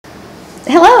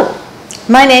Hello,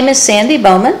 my name is Sandy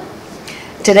Bowman.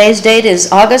 Today's date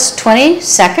is August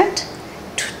 22nd,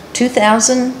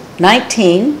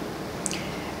 2019,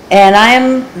 and I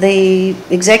am the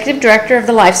Executive Director of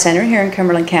the Life Center here in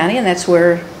Cumberland County, and that's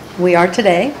where we are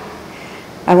today.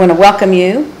 I want to welcome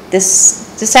you.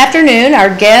 This afternoon,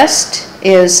 our guest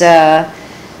is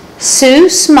Sue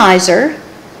Smyser,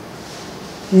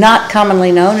 not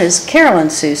commonly known as Carolyn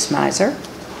Sue Smyser.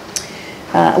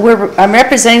 I'm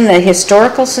representing the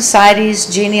Historical Society's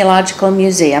Genealogical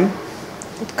Museum,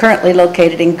 currently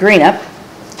located in Greenup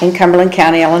in Cumberland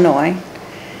County, Illinois.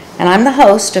 And I'm the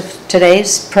host of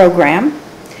today's program.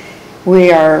 We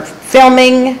are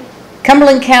filming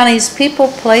Cumberland County's people,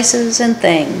 places, and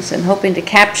things, and hoping to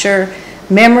capture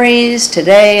memories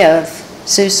today of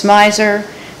Sue Smyser,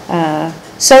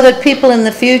 so that people in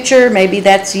the future, maybe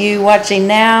that's you watching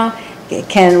now,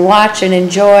 can watch and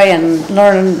enjoy and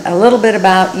learn a little bit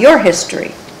about your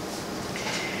history.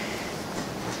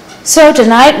 So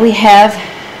tonight we have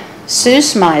Sue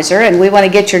Smyser, and we want to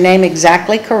get your name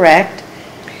exactly correct.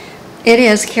 It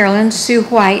is Carolyn Sue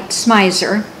White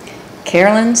Smyser.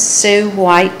 Carolyn Sue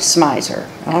White Smyser.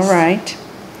 All right.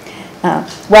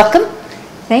 Welcome.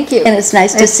 Thank you. And it's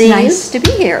nice to see you. It's nice to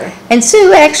be here. And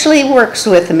Sue actually works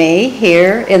with me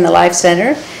here in the Life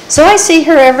Center, so I see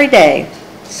her every day.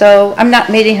 So I'm not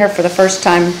meeting her for the first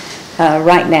time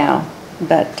right now,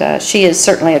 but she is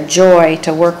certainly a joy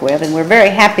to work with, and we're very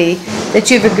happy that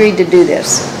you've agreed to do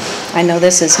this. I know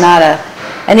this is not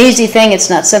an easy thing. It's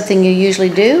not something you usually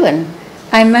do, and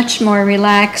I'm much more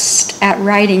relaxed at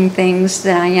writing things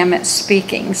than I am at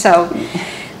speaking, so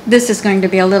this is going to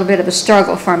be a little bit of a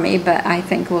struggle for me, but I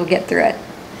think we'll get through it.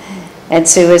 And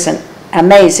Sue is an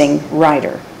amazing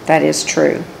writer. That is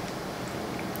true.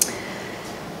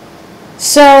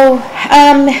 So,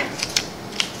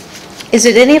 is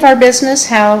it any of our business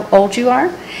how old you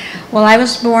are? Well, I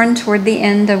was born toward the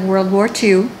end of World War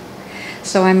II,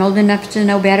 so I'm old enough to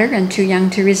know better and too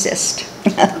young to resist.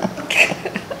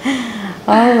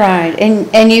 All right.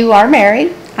 And you are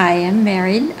married? I am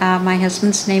married. My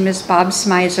husband's name is Bob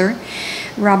Smyser,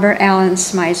 Robert Allen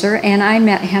Smyser, and I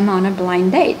met him on a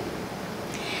blind date.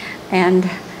 And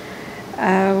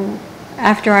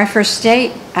after our first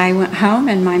date, I went home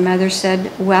and my mother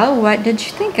said, "Well, what did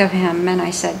you think of him?" And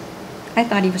I said, "I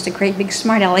thought he was a great big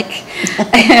smart aleck."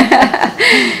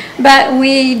 But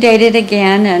we dated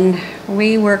again and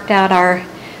we worked out our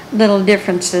little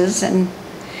differences, and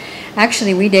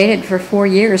actually we dated for 4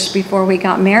 years before we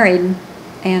got married,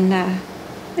 and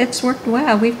it's worked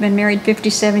well. We've been married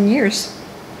 57 years.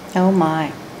 Oh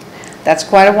my, that's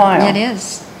quite a while. It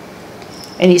is.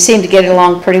 And you seem to get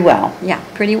along pretty well. Yeah,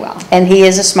 pretty well. And he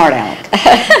is a smart aleck.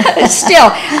 Still,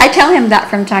 I tell him that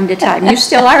from time to time. You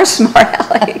still are a smart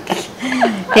aleck.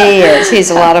 He is.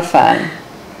 He's a lot of fun.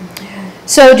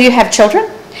 So do you have children?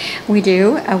 We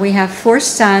do. We have 4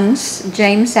 sons: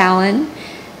 James Allen,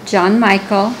 John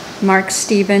Michael, Mark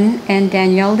Stephen, and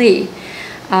Danielle Lee.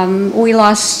 We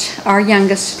lost our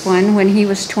youngest one when he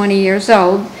was 20 years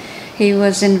old. He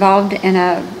was involved in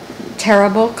a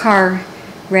terrible car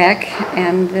wreck,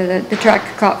 and the truck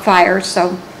caught fire,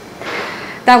 so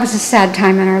that was a sad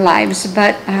time in our lives.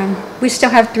 But we still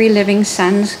have 3 living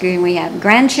sons. We have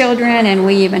grandchildren, and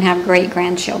we even have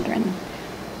great-grandchildren.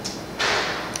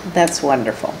 That's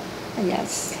wonderful.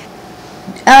 Yes.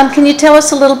 Can you tell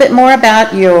us a little bit more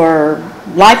about your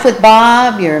life with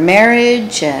Bob, your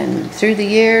marriage, and through the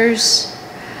years?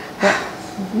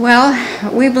 Well,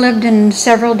 we've lived in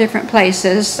several different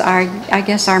places. I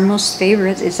guess our most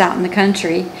favorite is out in the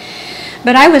country.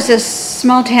 But I was a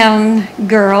small town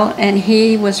girl, and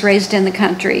he was raised in the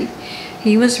country.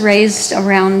 He was raised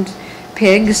around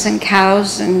pigs and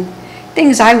cows and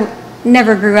things I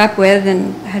never grew up with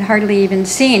and had hardly even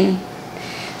seen.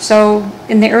 So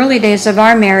in the early days of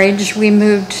our marriage, we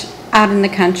moved out in the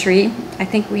country. I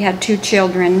think we had 2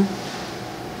 children,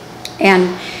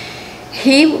 and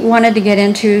he wanted to get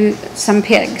into some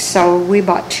pigs, so we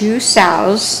bought 2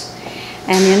 sows,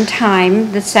 and in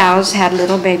time the sows had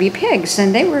little baby pigs,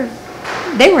 and they were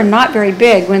not very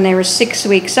big when they were 6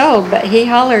 weeks old. But he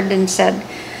hollered and said,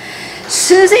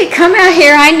 "Susie, come out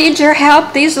here, I need your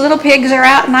help. These little pigs are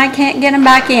out and I can't get them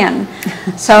back in."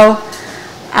 So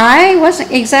I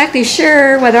wasn't exactly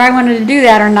sure whether I wanted to do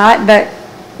that or not, but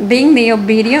being the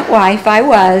obedient wife I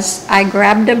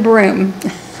grabbed a broom.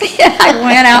 I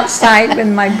went outside with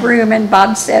my broom, and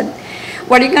Bob said,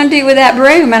 "What are you going to do with that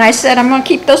broom?" And I said, "I'm going to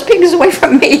keep those pigs away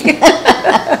from me."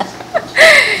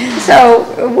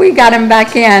 So we got him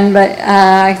back in, but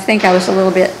I think I was a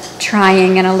little bit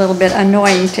trying and a little bit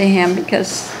annoying to him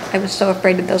because I was so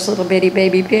afraid of those little bitty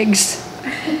baby pigs.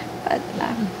 But,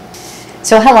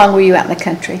 So how long were you out in the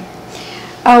country?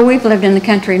 Oh, we've lived in the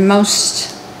country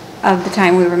most of the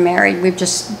time we were married. We've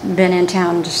just been in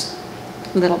town just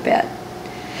a little bit.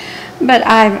 But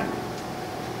I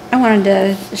wanted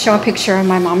to show a picture of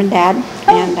my mom and dad.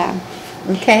 And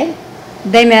Okay.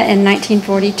 they met in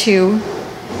 1942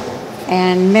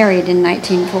 and married in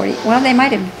 1940. Well, they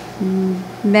might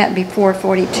have met before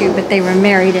 42, but they were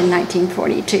married in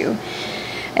 1942.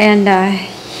 And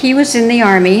he was in the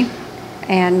Army,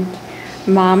 and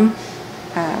Mom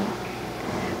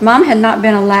had not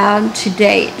been allowed to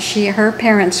date. Her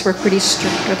parents were pretty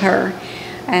strict with her,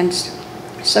 and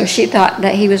so she thought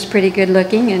that he was pretty good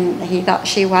looking, and he thought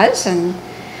she was, and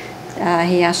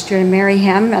he asked her to marry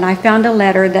him. And I found a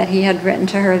letter that he had written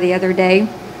to her the other day,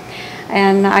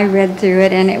 and I read through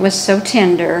it, and it was so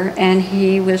tender, and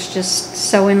he was just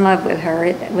so in love with her.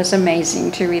 It was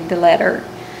amazing to read the letter.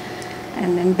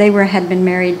 And then they had been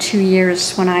married 2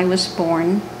 years when I was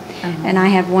born. And I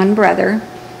have one brother,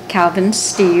 Calvin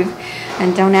Steve,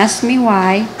 and don't ask me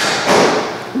why.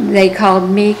 They called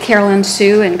me Carolyn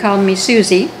Sue and called me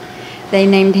Susie. They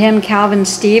named him Calvin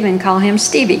Steve and call him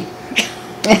Stevie.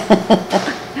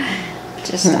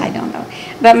 I don't know.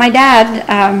 But my dad,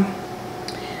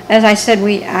 as I said,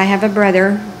 I have a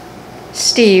brother,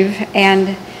 Steve,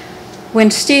 and when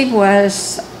Steve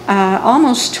was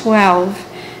almost 12,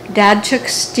 Dad took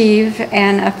Steve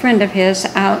and a friend of his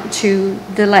out to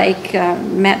the lake,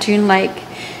 Mattoon Lake,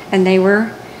 and they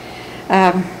were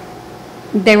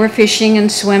fishing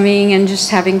and swimming and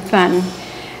just having fun.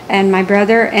 And my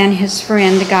brother and his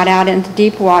friend got out into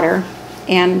deep water,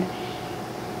 and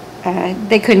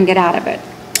they couldn't get out of it.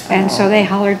 And so they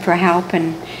hollered for help,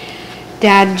 and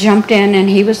Dad jumped in, and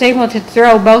he was able to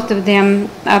throw both of them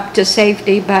up to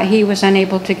safety, but he was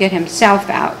unable to get himself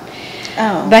out.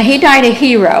 Oh. But he died a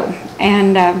hero,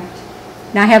 and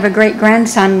I have a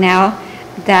great-grandson now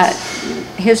that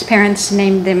his parents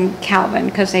named them Calvin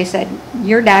because they said,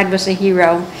 your dad was a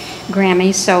hero,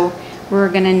 Grammy, so we're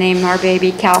going to name our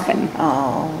baby Calvin.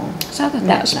 Oh. So I thought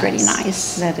that was pretty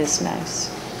nice. That is nice.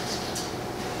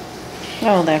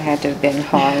 Oh, that had to have been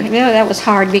hard. Yeah, that was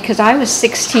hard because I was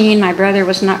 16, my brother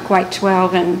was not quite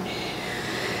 12, and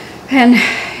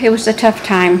it was a tough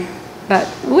time, but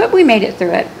we made it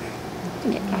through it.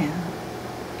 Yeah.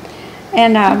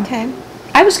 And Okay.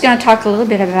 I was going to talk a little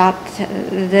bit about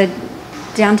the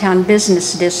downtown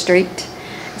business district.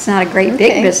 It's not a great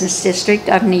big business district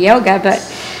of Neoga, but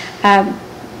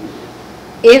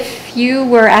if you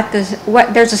were at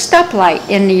there's a stoplight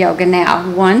in Neoga now,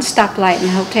 one stoplight in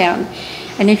the whole town.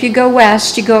 And if you go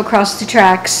west, you go across the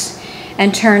tracks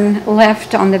and turn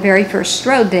left on the very first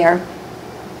road there.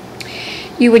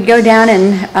 You would go down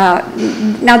and,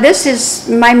 now this is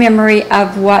my memory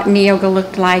of what Neoga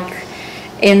looked like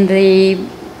in the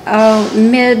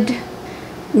mid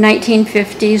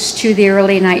 1950s to the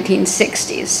early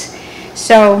 1960s.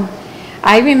 So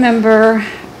I remember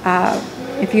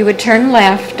if you would turn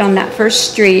left on that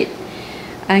first street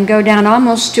and go down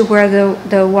almost to where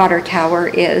the water tower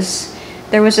is,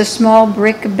 there was a small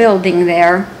brick building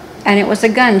there, and it was a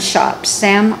gun shop,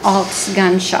 Sam Alt's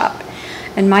gun shop.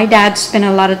 And my dad spent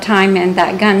a lot of time in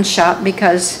that gun shop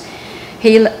because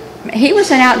he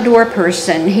was an outdoor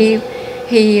person. He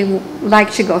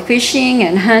liked to go fishing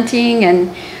and hunting,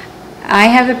 and I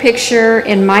have a picture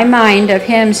in my mind of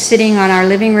him sitting on our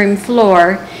living room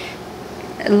floor,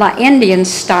 Indian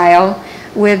style,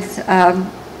 with a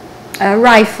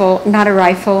rifle, not a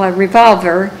rifle, a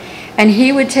revolver, and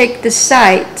he would take the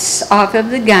sights off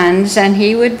of the guns and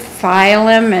he would file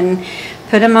them and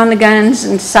put them on the guns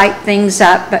and sight things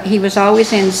up. But he was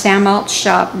always in Sam Alt's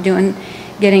shop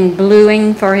getting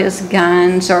bluing for his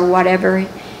guns or whatever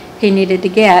he needed to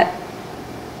get.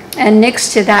 And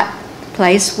next to that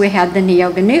place we had the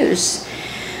Neoga News,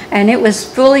 and it was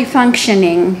fully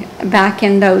functioning back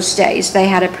in those days. They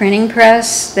had a printing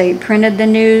press, they printed the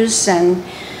news, and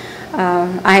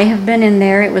I have been in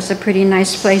there. It was a pretty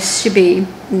nice place to be.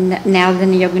 Now the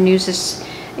Neoga News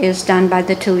is done by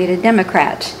the Toledo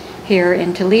Democrat here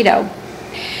in Toledo.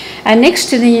 And next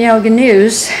to the Neoga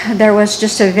News there was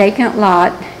just a vacant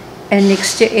lot, and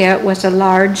next to it was a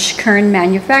large Kern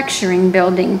manufacturing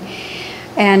building.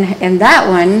 And in that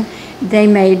one they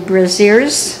made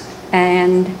brassieres,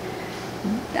 and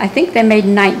I think they made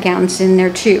nightgowns in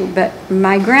there too. But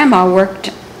my grandma worked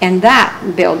in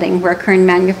that building where Kern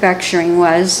Manufacturing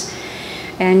was,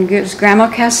 and it was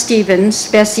Grandma Cass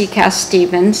Stevens, Bessie Cass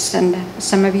Stevens, and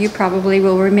some of you probably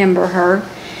will remember her.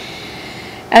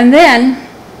 And then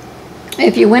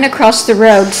if you went across the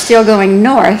road still going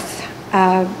north,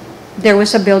 there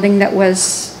was a building that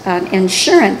was an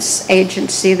insurance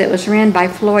agency that was ran by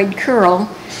Floyd Curl,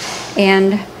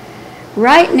 and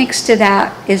right next to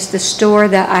that is the store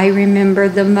that I remember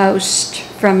the most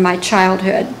from my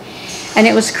childhood. And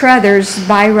it was Crothers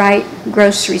Buy Right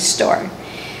grocery store.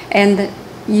 And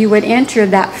you would enter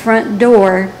that front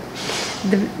door.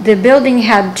 The building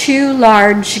had 2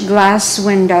 large glass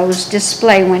windows,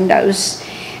 display windows,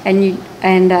 and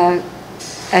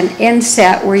an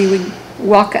inset where you would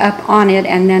walk up on it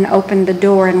and then open the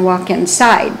door and walk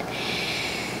inside.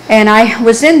 And I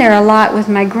was in there a lot with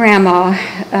my grandma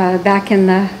back in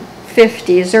the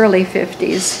 50s, early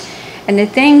 50s. And the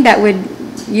thing that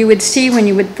you would see when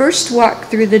you would first walk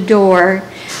through the door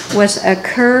was a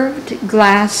curved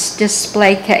glass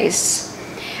display case.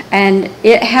 And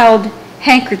it held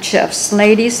handkerchiefs,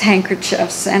 ladies'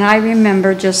 handkerchiefs. And I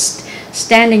remember just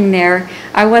standing there.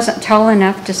 I wasn't tall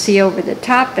enough to see over the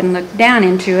top and look down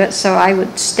into it, so I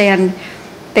would stand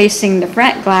facing the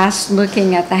front glass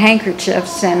looking at the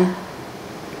handkerchiefs. And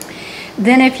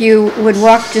then if you would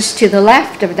walk just to the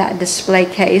left of that display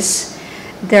case,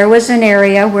 there was an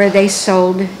area where they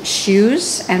sold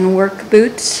shoes and work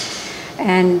boots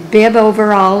and bib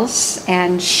overalls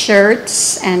and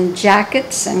shirts and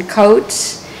jackets and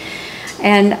coats.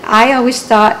 And I always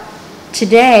thought,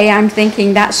 today I'm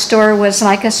thinking that store was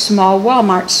like a small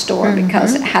Walmart store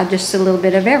because it had just a little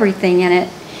bit of everything in it.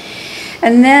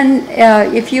 And then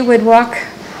if you would walk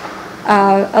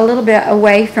a little bit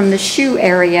away from the shoe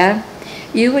area,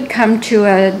 you would come to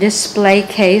a display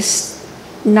case,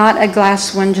 not a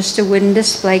glass one, just a wooden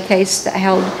display case that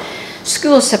held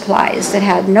school supplies, that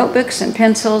had notebooks and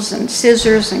pencils and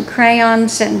scissors and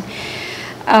crayons and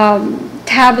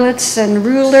tablets and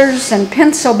rulers and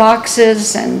pencil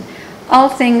boxes and all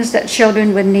things that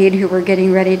children would need who were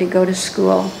getting ready to go to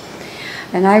school.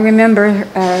 And I remember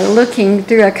looking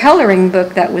through a coloring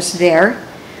book that was there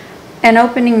and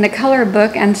opening the color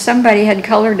book, and somebody had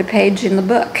colored a page in the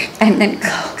book and then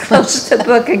closed the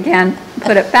book again,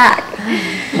 put it back.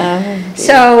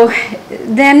 So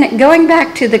then going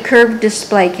back to the curved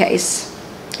display case,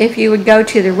 if you would go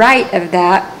to the right of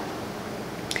that,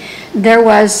 there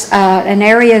was an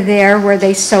area there where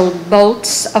they sold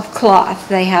bolts of cloth.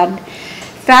 They had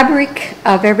fabric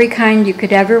of every kind you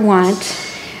could ever want,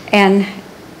 and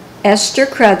Esther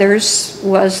Crothers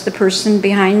was the person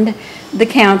behind the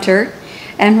counter,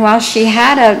 and while she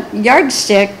had a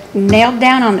yardstick nailed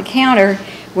down on the counter,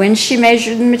 when she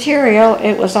measured the material,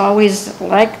 it was always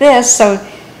like this. So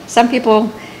some people,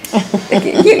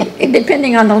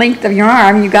 depending on the length of your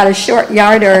arm, you got a short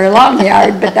yard or a long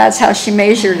yard, but that's how she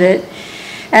measured it.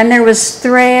 And there was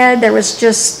thread, there was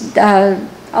just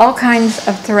all kinds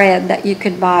of thread that you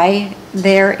could buy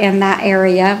there in that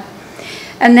area.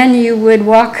 And then you would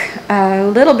walk a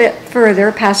little bit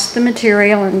further past the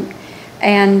material,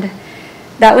 and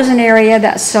that was an area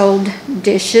that sold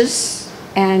dishes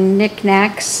and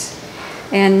knickknacks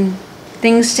and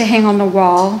things to hang on the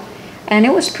wall. And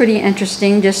it was pretty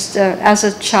interesting just as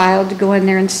a child to go in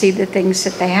there and see the things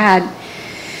that they had.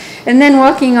 And then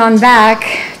walking on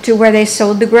back to where they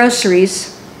sold the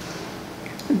groceries,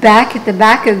 back at the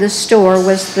back of the store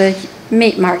was the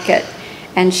meat market.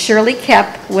 And Shirley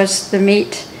Kepp was the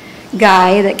meat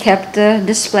guy that kept the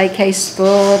display case full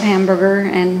of hamburger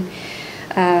and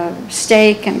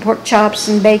steak and pork chops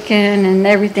and bacon and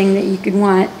everything that you could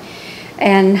want.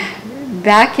 And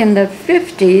back in the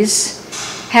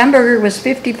 50s, hamburger was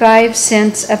 55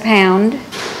 cents a pound,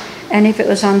 and if it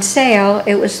was on sale,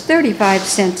 it was 35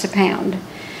 cents a pound.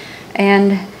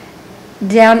 And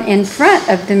down in front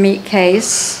of the meat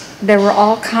case, there were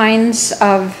all kinds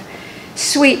of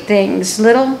sweet things,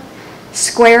 little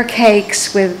square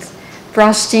cakes with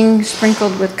frosting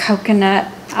sprinkled with coconut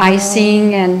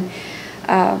icing and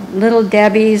little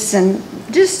Debbie's and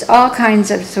just all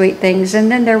kinds of sweet things. And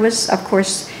then there was, of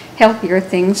course, healthier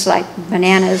things like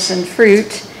bananas and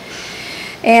fruit.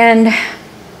 And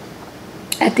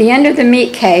at the end of the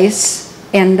meat case,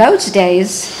 in those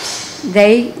days,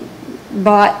 they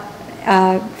bought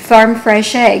farm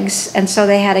fresh eggs, and so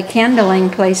they had a candling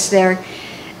place there.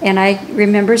 And I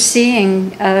remember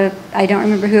seeing, I don't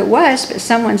remember who it was, but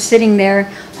someone sitting there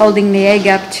holding the egg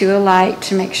up to a light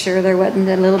to make sure there wasn't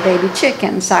a little baby chick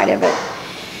inside of it.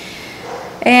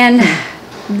 And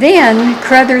then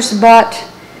Crothers bought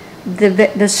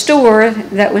the store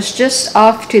that was just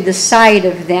off to the side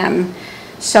of them.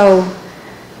 So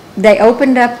they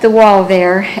opened up the wall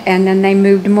there, and then they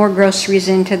moved more groceries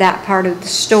into that part of the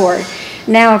store.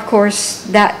 Now, of course,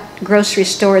 that grocery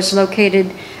store is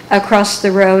located across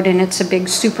the road, and it's a big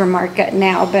supermarket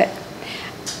now, but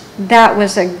that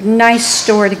was a nice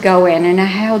store to go in, and it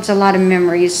holds a lot of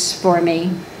memories for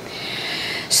me.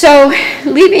 So,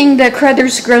 leaving the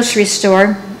Crothers grocery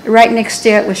store, right next to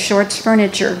it was Short's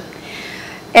Furniture.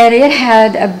 And it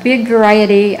had a big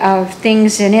variety of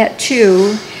things in it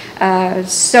too.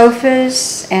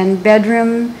 Sofas and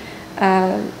bedroom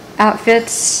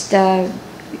outfits,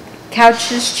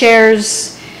 couches,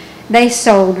 chairs. They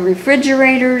sold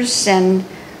refrigerators and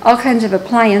all kinds of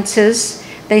appliances.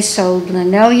 They sold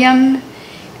linoleum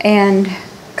and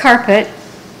carpet.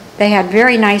 They had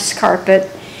very nice carpet,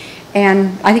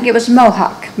 and I think it was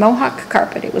Mohawk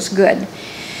carpet. It was good.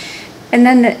 And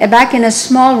then back in a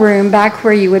small room, back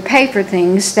where you would pay for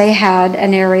things, they had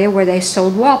an area where they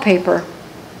sold wallpaper.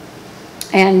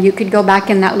 And you could go back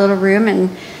in that little room and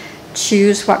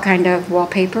choose what kind of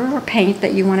wallpaper or paint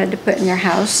that you wanted to put in your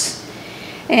house.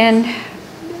 And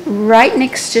right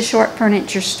next to Short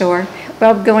Furniture Store,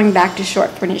 well, going back to Short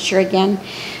Furniture again,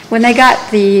 when they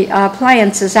got the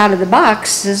appliances out of the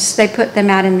boxes, they put them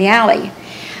out in the alley.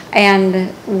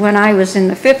 And when I was in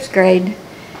the 5th grade,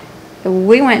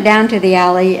 we went down to the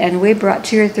alley and we brought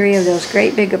 2 or 3 of those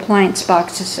great big appliance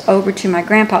boxes over to my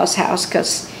grandpa's house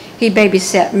because he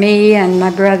babysat me and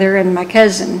my brother and my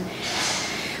cousin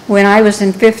when I was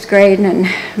in 5th grade, and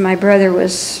my brother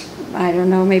was, I don't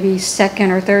know, maybe 2nd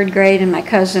or 3rd grade, and my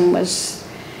cousin was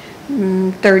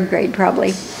 3rd grade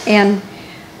probably. And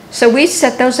so we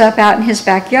set those up out in his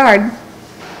backyard,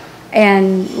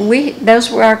 and those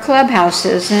were our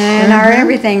clubhouses and our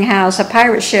everything house, a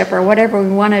pirate ship or whatever we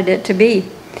wanted it to be.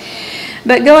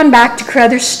 But going back to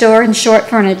Crothers Store and Short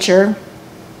Furniture,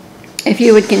 if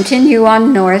you would continue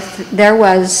on north, there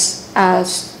was a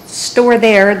store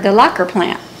there, the Locker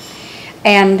Plant.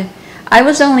 And I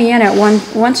was only in it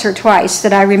once or twice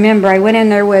that I remember. I went in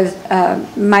there with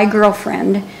my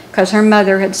girlfriend because her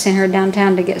mother had sent her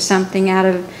downtown to get something out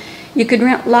of, you could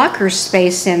rent locker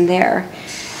space in there.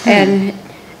 And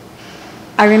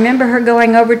I remember her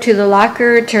going over to the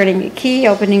locker, turning a key,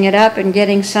 opening it up, and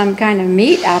getting some kind of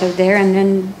meat out of there and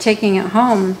then taking it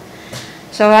home.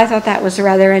 So I thought that was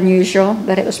rather unusual,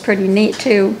 but it was pretty neat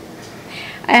too.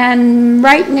 And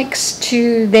right next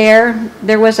to there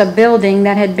was a building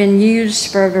that had been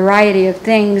used for a variety of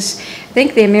things. I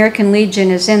think the American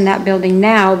Legion is in that building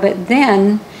now, but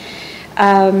then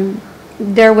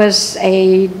there was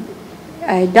a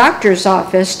doctor's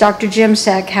office. Dr.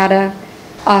 Jimsack had an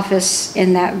office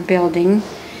in that building.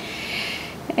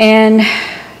 And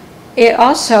it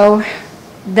also,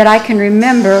 that I can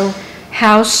remember,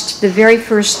 housed the very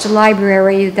first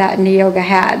library that Neoga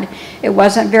had. It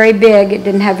wasn't very big, it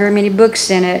didn't have very many books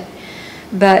in it,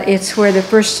 but it's where the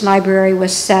first library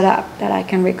was set up that I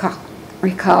can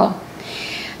recall.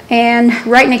 And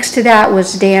right next to that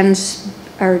was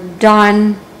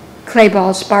Don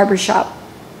Clayball's barbershop.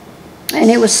 And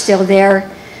it was still there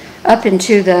up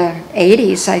into the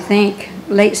 80s, I think,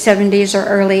 late 70s or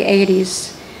early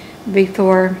 80s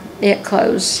before it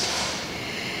closed.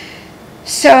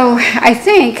 So I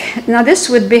think, now this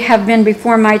would have been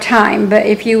before my time, but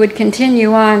if you would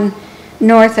continue on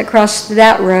north across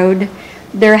that road,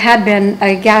 there had been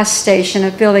a gas station,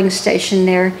 a filling station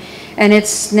there, and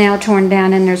it's now torn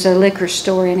down and there's a liquor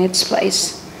store in its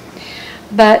place.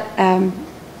 But,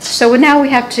 so now we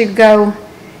have to go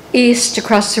east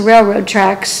across the railroad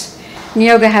tracks.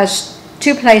 Neoga has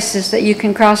 2 places that you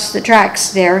can cross the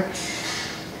tracks there.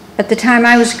 At the time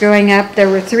I was growing up, there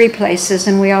were 3 places,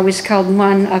 and we always called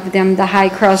one of them the High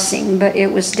Crossing, but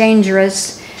it was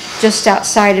dangerous just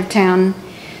outside of town.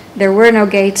 There were no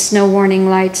gates, no warning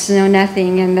lights, no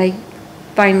nothing, and they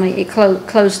finally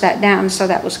closed that down, so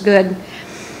that was good.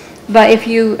 But if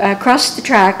you crossed the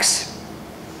tracks,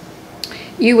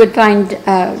 you would find,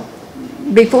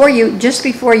 just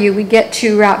before you would get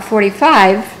to Route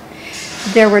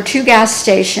 45, there were 2 gas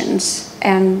stations,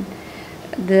 and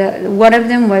one of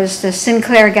them was the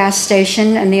Sinclair gas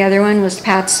station, and the other one was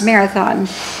Pat's Marathon.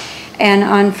 And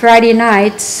on Friday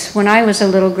nights, when I was a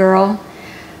little girl,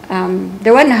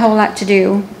 there wasn't a whole lot to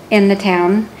do in the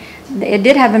town. It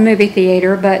did have a movie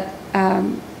theater, but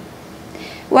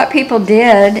what people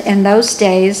did in those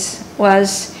days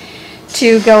was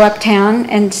to go uptown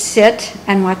and sit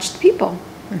and watch the people.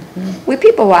 We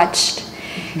people watched.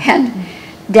 And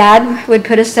Dad would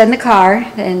put us in the car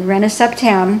and run us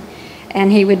uptown,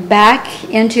 and he would back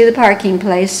into the parking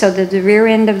place so that the rear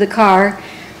end of the car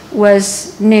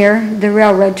was near the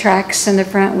railroad tracks and the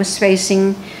front was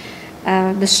facing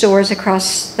the stores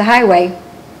across the highway.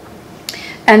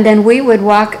 And then we would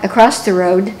walk across the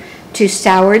road to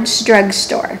Stoward's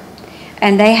drugstore.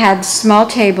 And they had small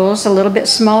tables, a little bit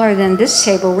smaller than this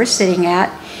table we're sitting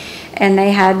at, and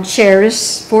they had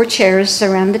chairs, 4 chairs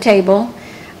around the table.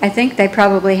 I think they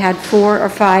probably had 4 or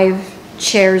 5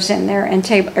 chairs in there, and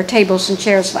tables and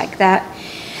chairs like that.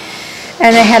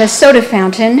 And they had a soda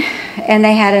fountain, and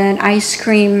they had an ice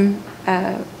cream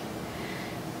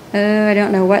I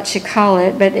don't know what you call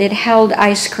it, but it held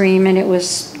ice cream, and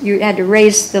you had to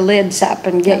raise the lids up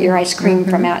and get your ice cream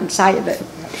from out inside of it.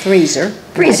 Freezer.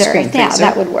 Freezer, Ice cream yeah, freezer.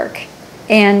 that would work.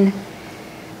 And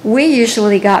we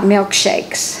usually got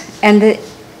milkshakes, and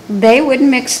they would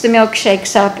mix the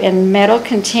milkshakes up in metal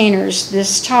containers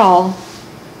this tall.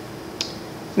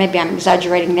 Maybe I'm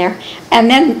exaggerating there. And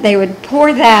then they would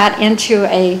pour that into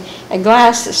a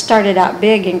glass that started out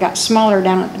big and got smaller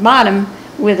down at the bottom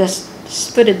with a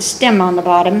footed stem on the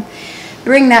bottom.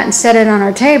 Bring that and set it on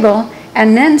our table,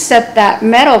 and then set that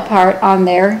metal part on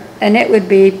there, and it would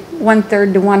be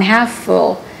 1/3 to 1/2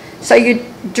 full. So you'd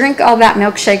drink all that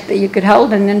milkshake that you could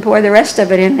hold, and then pour the rest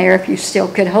of it in there if you still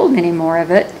could hold any more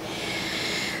of it.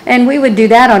 And we would do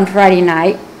that on Friday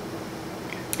night.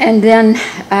 And then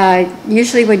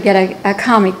usually we'd get a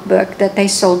comic book that they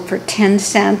sold for 10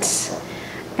 cents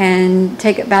and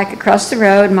take it back across the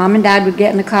road. Mom and Dad would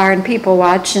get in the car and people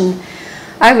watch, and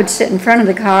I would sit in front of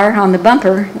the car on the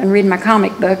bumper and read my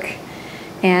comic book.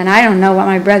 And I don't know what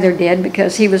my brother did,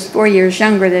 because he was 4 years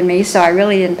younger than me, so I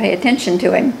really didn't pay attention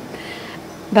to him.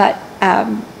 But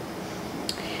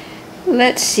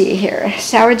let's see here,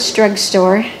 Soward's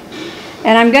Drugstore.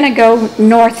 And I'm going to go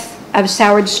north of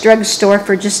Soward's Drugstore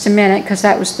for just a minute, because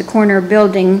that was the corner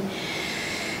building.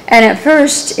 And at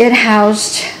first it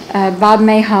housed Bob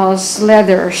Mayhall's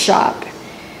leather shop,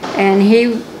 and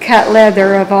he cut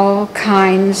leather of all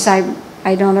kinds.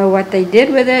 I don't know what they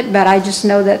did with it, but I just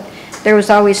know that there was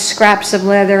always scraps of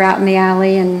leather out in the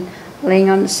alley and laying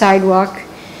on the sidewalk.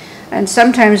 And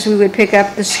sometimes we would pick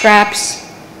up the scraps,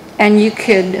 and you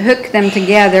could hook them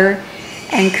together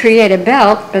and create a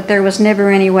belt, but there was never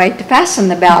any way to fasten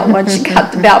the belt. Once you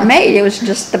got the belt made, it was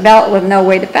just the belt with no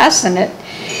way to fasten it.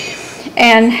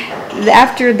 And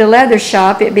after the leather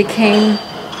shop, it became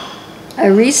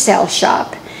a resale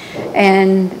shop.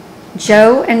 And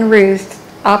Joe and Ruth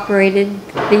operated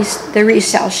the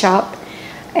resale shop.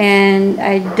 And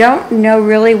I don't know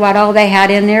really what all they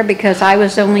had in there, because I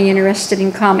was only interested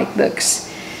in comic books.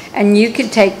 And you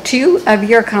could take 2 of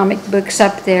your comic books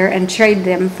up there and trade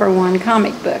them for 1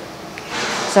 comic book.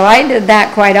 So I did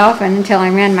that quite often until I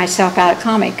ran myself out of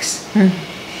comics.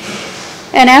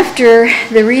 And after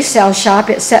the resale shop,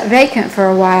 it sat vacant for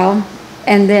a while,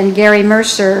 and then Gary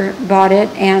Mercer bought it,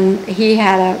 and he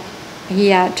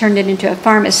turned it into a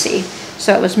pharmacy.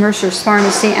 So it was Mercer's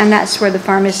Pharmacy, and that's where the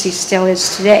pharmacy still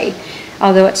is today,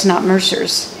 although it's not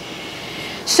Mercer's.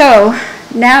 So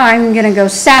now I'm going to go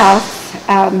south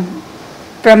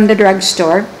from the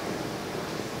drugstore,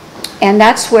 and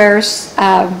that's where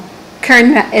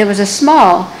it was a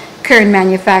small Kern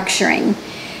Manufacturing,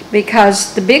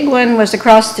 because the big one was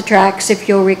across the tracks. If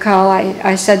you'll recall,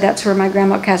 I said that's where my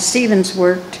grandma Cass Stevens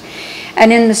worked,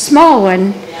 and in the small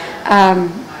one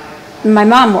my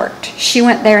mom worked. She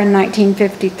went there in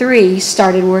 1953,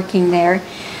 started working there,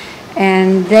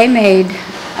 and they made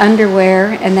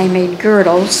underwear and they made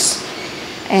girdles.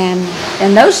 And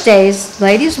in those days,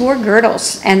 ladies wore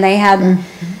girdles, and they had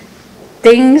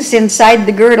things inside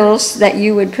the girdles that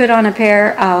you would put on a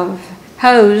pair of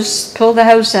hose, pull the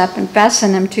hose up, and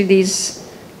fasten them to these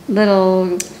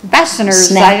little fasteners.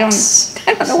 Snaps.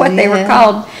 I don't know what they were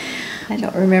called. I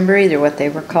don't remember either what they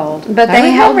were called. But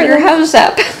they held your hose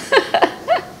up.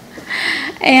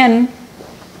 And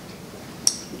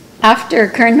after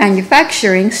Kern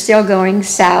Manufacturing, still going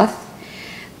south,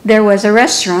 there was a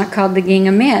restaurant called the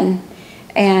Gingham Inn,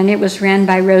 and it was ran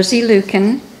by Rosie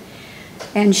Lucan,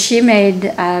 and she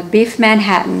made beef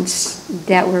Manhattans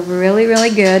that were really,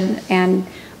 really good, and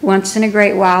once in a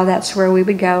great while, that's where we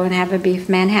would go and have a beef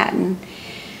Manhattan.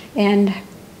 And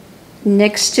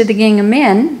next to the Gingham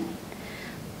Inn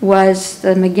was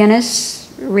the McGinnis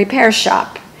repair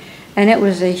shop, and it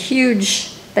was a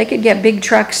huge, they could get big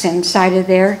trucks inside of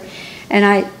there,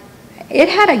 and it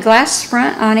had a glass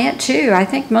front on it too. I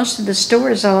think most of the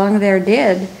stores along there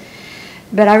did,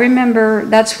 but I remember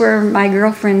that's where my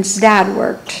girlfriend's dad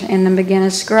worked, in the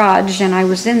McGinnis garage, and I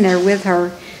was in there with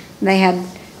her. They had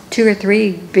 2 or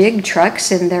 3 big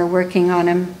trucks in there working on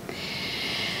them.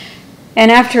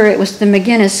 And after it was the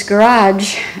McGinnis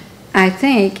garage, I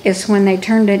think is when they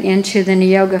turned it into the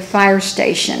Neoga fire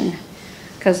station,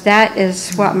 because that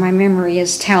is what my memory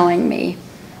is telling me,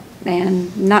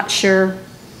 and not sure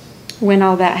when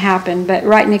all that happened. But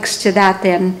right next to that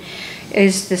then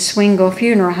is the Swingle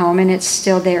Funeral Home, and it's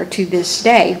still there to this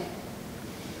day.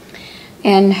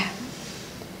 And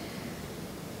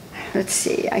let's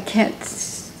see, I can't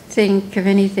think of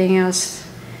anything else.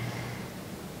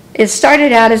 It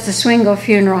started out as the Swingle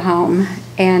Funeral Home,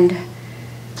 and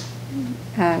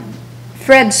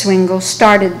Fred Swingle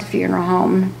started the funeral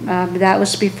home, but that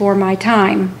was before my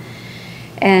time.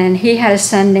 And he had a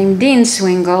son named Dean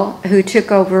Swingle who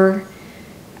took over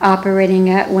operating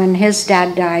it when his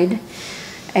dad died.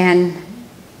 And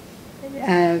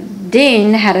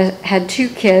Dean had 2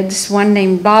 kids, one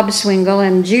named Bob Swingle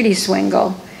and Judy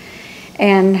Swingle.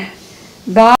 And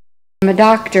Bob became a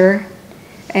doctor,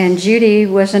 and Judy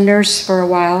was a nurse for a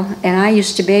while, and I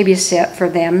used to babysit for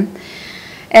them.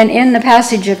 And in the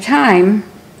passage of time,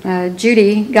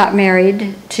 Judy got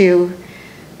married to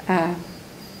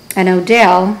an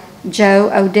Odell, Joe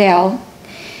Odell,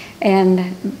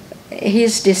 and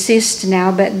he's deceased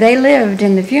now, but they lived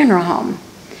in the funeral home.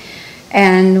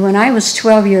 And when I was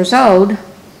 12 years old,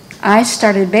 I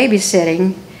started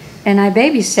babysitting, and I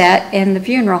babysat in the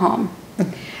funeral home.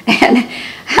 And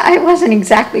I wasn't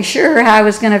exactly sure how I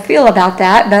was going to feel about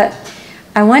that, but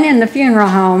I went in the funeral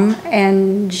home,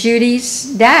 and Judy's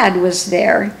dad was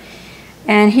there.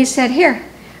 And he said, "Here,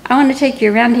 I want to take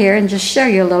you around here and just show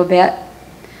you a little bit."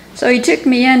 So he took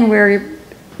me in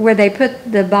where they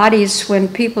put the bodies when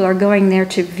people are going there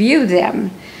to view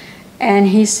them. And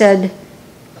he said,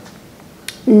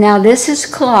 "Now this is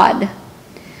Claude,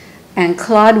 and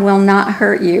Claude will not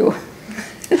hurt you."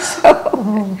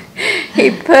 So he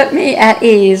put me at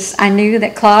ease. I knew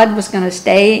that Claude was going to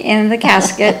stay in the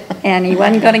casket and he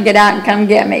wasn't going to get out and come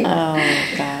get me. Oh,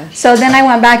 gosh. So then I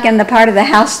went back in the part of the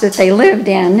house that they lived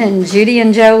in, and Judy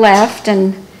and Joe left,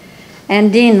 and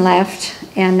Dean left,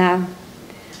 and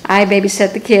I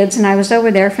babysat the kids, and I was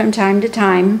over there from time to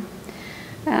time.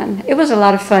 And it was a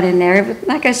lot of fun in there.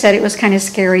 Like I said, it was kind of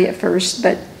scary at first,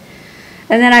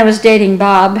 and then I was dating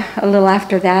Bob a little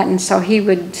after that, and so he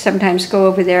would sometimes go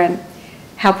over there and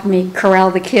help me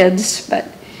corral the kids. But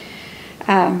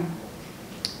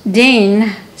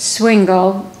Dean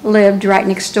Swingle lived right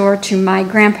next door to my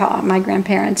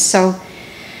grandparents, so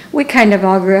we kind of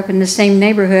all grew up in the same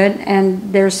neighborhood,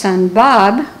 and their son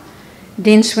Bob,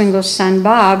 Dean Swingle's son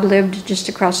Bob, lived just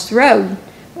across the road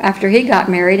after he got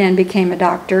married and became a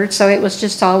doctor, so it was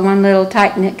just all one little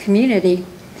tight-knit community.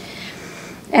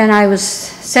 And I was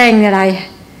saying that I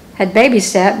had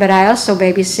babysat, but I also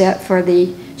babysat for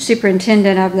the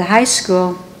superintendent of the high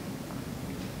school,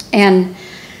 and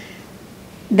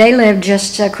they lived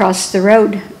just across the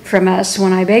road from us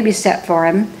when I babysat for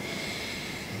him.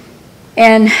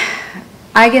 And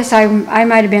I guess I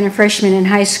might have been a freshman in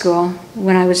high school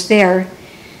when I was there,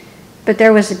 but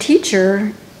there was a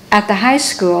teacher at the high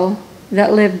school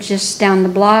that lived just down the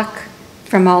block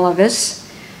from all of us,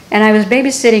 and I was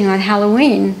babysitting on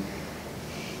Halloween,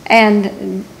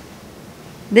 and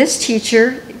this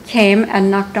teacher came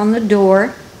and knocked on the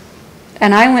door,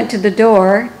 and I went to the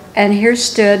door, and here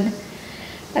stood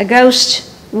a ghost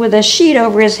with a sheet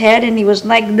over his head, and he was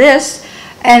like this,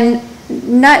 and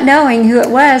not knowing who it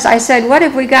was, I said, "What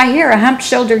have we got here, a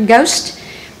hump-shouldered ghost?"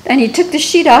 And he took the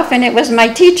sheet off, and it was my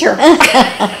teacher.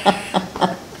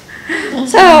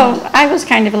 So I was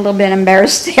kind of a little bit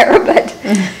embarrassed there, but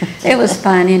it was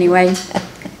fun anyway.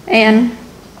 And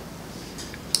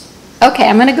okay,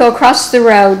 I'm going to go across the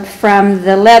road from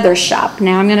the leather shop.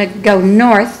 Now I'm going to go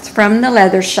north from the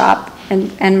leather shop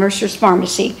and Mercer's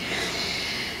Pharmacy.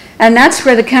 And that's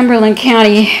where the Cumberland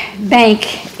County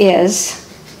Bank is.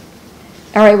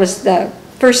 Or it was the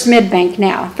First Mid Bank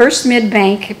now. First Mid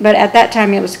Bank, but at that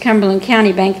time it was Cumberland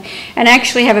County Bank. And I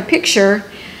actually have a picture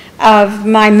of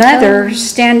my mother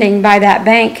standing by that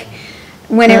bank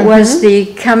when it was the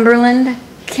Cumberland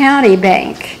County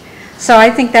Bank. So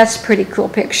I think that's a pretty cool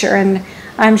picture, and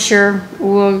I'm sure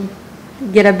we'll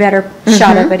get a better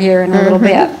shot of it here in a little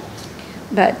bit.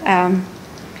 But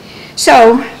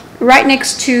so right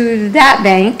next to that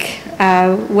bank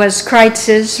was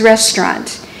Kreitz's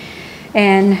restaurant,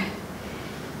 and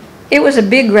it was a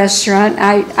big restaurant.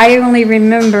 I only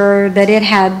remember that it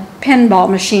had pinball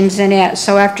machines in it,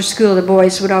 so after school the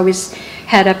boys would always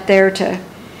head up there to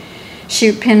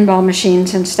shoot pinball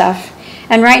machines and stuff.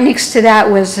 And right next to that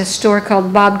was a store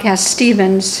called Bobcat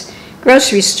Stevens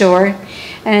grocery store,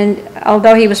 and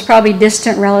although he was probably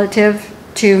distant relative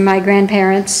to my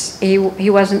grandparents, he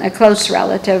wasn't a close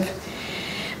relative,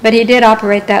 but he did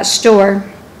operate that store.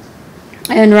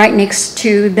 And right next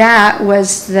to that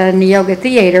was the Neoga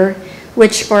Theater,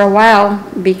 which for a while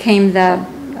became the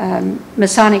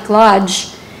Masonic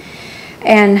Lodge.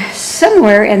 And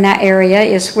somewhere in that area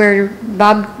is where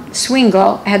Bob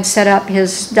Swingle had set up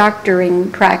his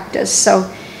doctoring practice.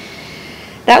 So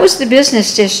that was the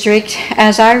business district,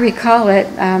 as I recall it,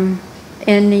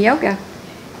 in Neoga.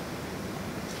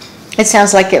 It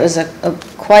sounds like it was a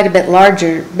quite a bit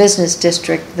larger business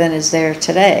district than is there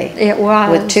today. It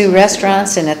was. With 2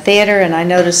 restaurants and a theater, and I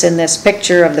notice in this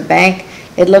picture of the bank,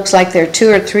 it looks like there are 2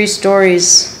 or 3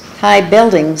 stories high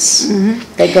buildings.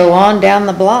 They go on down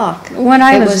the block. When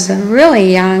I was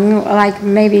really young, like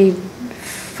maybe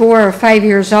 4 or 5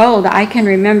 years old, I can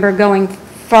remember going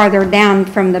farther down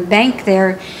from the bank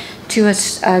there to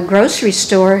a grocery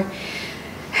store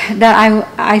that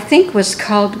I think was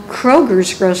called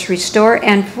Kroger's grocery store,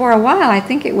 and for a while I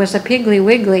think it was a Piggly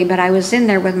Wiggly, but I was in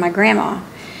there with my grandma.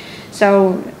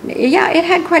 So yeah, it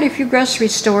had quite a few grocery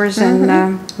stores and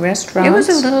restaurants. It was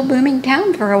a little booming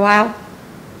town for a while.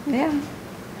 Yeah.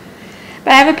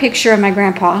 But I have a picture of my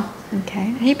grandpa.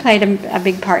 Okay. He played a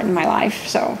big part in my life,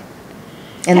 so.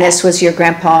 And this was your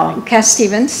grandpa? Cass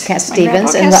Stevens. Cass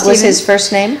Stevens. And what was his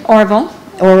first name? Orville.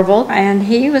 Orville. And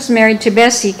he was married to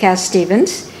Bessie Cass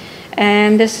Stevens.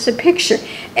 And this is a picture.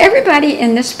 Everybody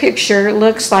in this picture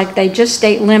looks like they just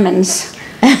ate lemons.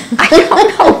 I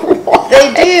don't know why.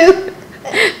 They do.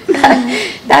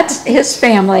 That's his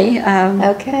family.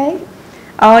 Okay.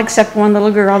 All except one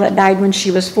little girl that died when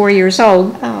she was 4 years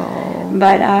old. Oh.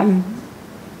 But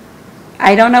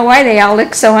I don't know why they all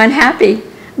look so unhappy.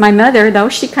 My mother, though,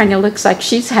 she kind of looks like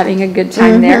she's having a good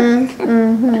time there.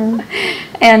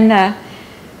 And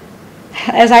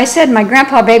as I said, my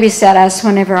grandpa babysat us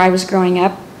whenever I was growing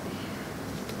up.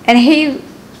 And he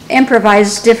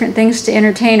improvised different things to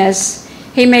entertain us.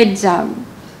 He made a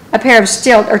pair of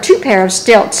stilts, or 2 pair of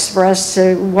stilts for us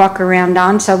to walk around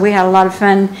on. So we had a lot of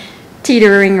fun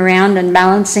teetering around and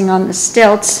balancing on the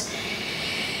stilts.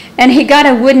 And he got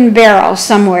a wooden barrel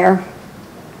somewhere.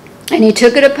 And he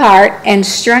took it apart and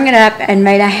strung it up and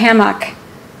made a hammock.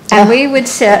 And we would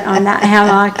sit on that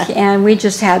hammock and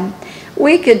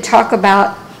we could talk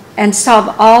about and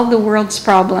solve all the world's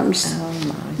problems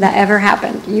that ever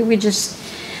happened.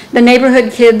 The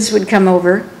neighborhood kids would come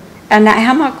over and that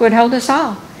hammock would hold us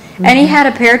all. And he had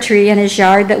a pear tree in his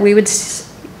yard that we would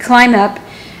climb up,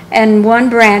 and one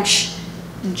branch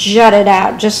jutted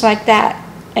out just like that.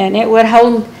 And it would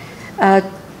hold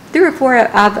 3 or 4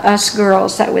 of us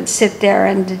girls that would sit there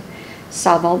and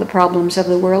solve all the problems of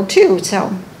the world too.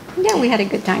 So yeah, we had a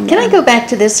good time. Can I go back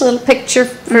to this little picture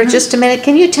for just a minute?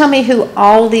 Can you tell me who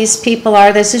all these people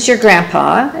are? This is your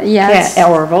grandpa. Yes.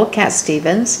 Orville Cass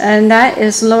Stevens. And that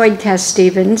is Lloyd Cass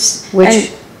Stevens.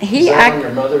 Which is that on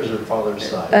your mother's or father's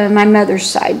side? My mother's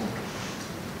side.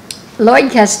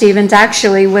 Lloyd Cass Stevens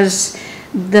actually was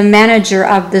the manager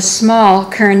of the small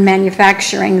Kern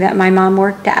manufacturing that my mom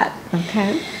worked at.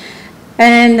 Okay.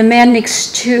 And the man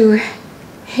next to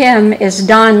him is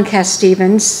Don Cass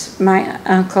Stevens, my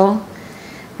uncle.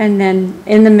 And then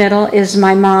in the middle is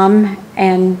my mom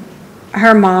and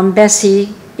her mom,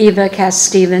 Bessie Eva Cass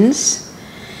Stevens.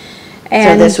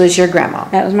 And so this was your grandma?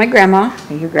 That was my grandma.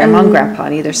 Your grandma and grandpa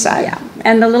on either side? Yeah.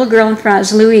 And the little girl in front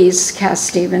is Louise Cass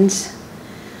Stevens.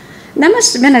 And that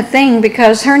must have been a thing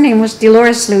because her name was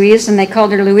Dolores Louise and they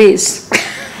called her Louise.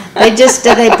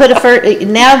 They put a first.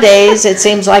 Nowadays, it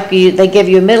seems like they give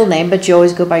you a middle name, but you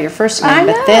always go by your first name. I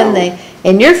But know. then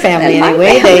in your family In my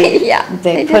anyway, family,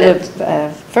 they put a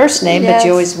first name, but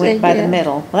you always went by the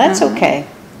middle. Well, that's okay.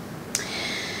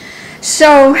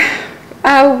 So,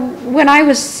 when I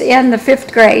was in the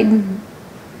 5th grade,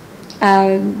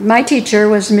 my teacher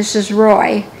was Mrs.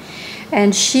 Roy,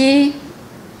 and she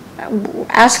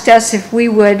asked us if we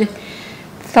would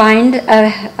find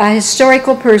a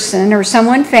historical person or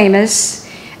someone famous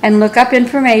and look up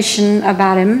information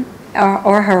about him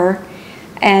or her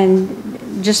and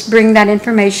just bring that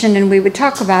information and we would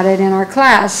talk about it in our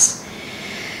class.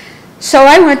 So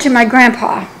I went to my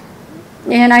grandpa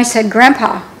and I said,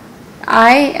 Grandpa,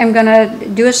 I am going to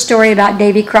do a story about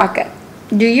Davy Crockett.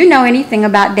 Do you know anything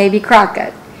about Davy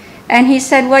Crockett? And he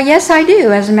said, well, yes, I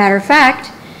do, as a matter of fact.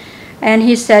 And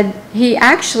he said, he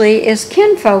actually is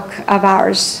kinfolk of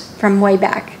ours from way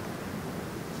back.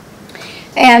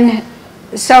 And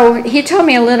so he told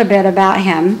me a little bit about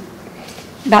him,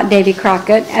 about Davy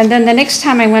Crockett. And then the next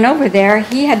time I went over there,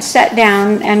 he had sat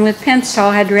down and with pencil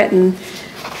had written,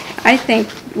 I think,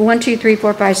 1, 2, 3,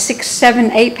 4, 5, 6,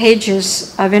 7, 8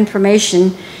 pages of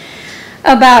information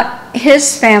about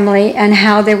his family and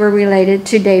how they were related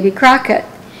to Davy Crockett.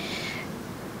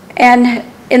 And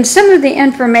in some of the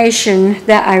information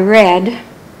that I read,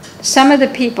 some of the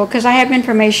people, because I have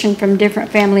information from different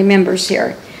family members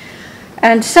here,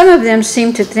 and some of them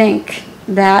seemed to think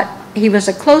that he was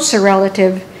a closer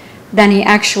relative than he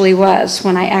actually was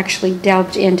when I actually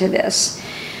delved into this.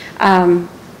 I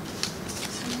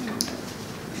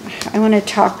want to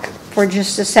talk for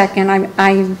just a second.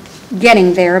 I'm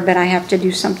getting there, but I have to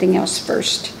do something else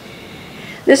first.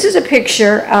 This is a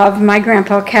picture of my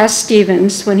grandpa, Cass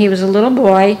Stevens, when he was a little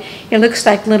boy. He looks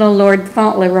like little Lord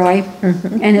Fauntleroy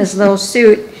in his little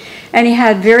suit, and he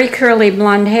had very curly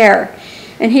blonde hair.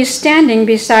 And he's standing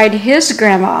beside his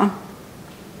grandma,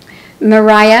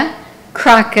 Mariah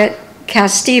Crockett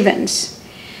Cass-Stevens.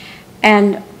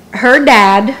 And her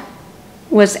dad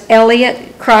was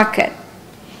Elliot Crockett.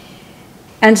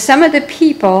 And some of the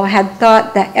people had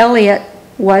thought that Elliot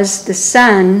was the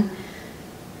son.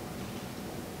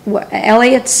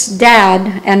 Elliot's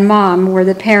dad and mom were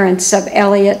the parents of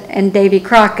Elliot and Davy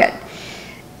Crockett.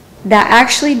 That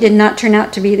actually did not turn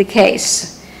out to be the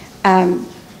case.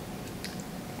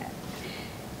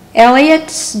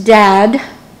 Elliot's dad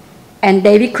and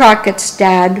Davy Crockett's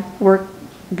dad were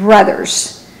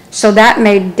brothers. So that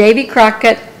made Davy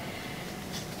Crockett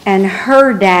and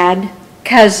her dad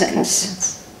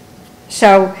cousins.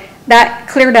 So that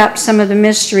cleared up some of the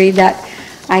mystery that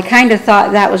I kind of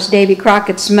thought that was Davy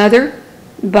Crockett's mother,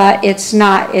 but it's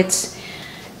not. It's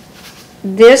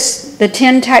this, the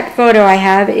tintype photo I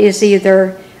have is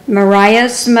either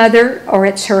Mariah's mother or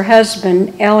it's her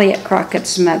husband, Elliot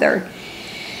Crockett's mother.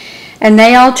 And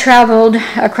they all traveled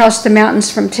across the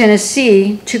mountains from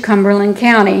Tennessee to Cumberland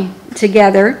County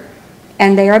together,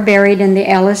 and they are buried in the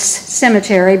Ellis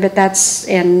Cemetery, but that's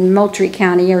in Moultrie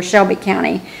County or Shelby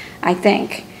County, I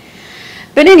think.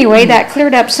 But anyway, that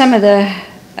cleared up some of the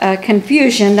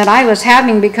confusion that I was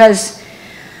having, because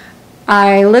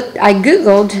I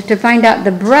Googled to find out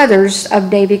the brothers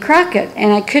of Davy Crockett,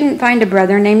 and I couldn't find a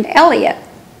brother named Elliot.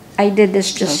 I did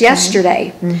this just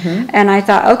yesterday, and I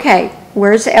thought, okay,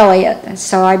 where's Elliot?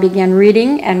 So I began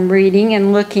reading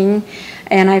and looking,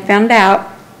 and I found out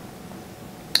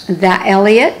that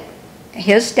Elliot,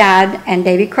 his dad, and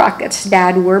Davy Crockett's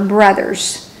dad were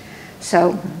brothers.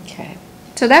 So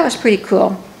that was pretty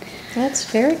cool. That's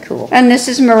very cool. And this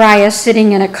is Mariah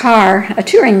sitting in a car, a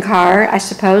touring car, I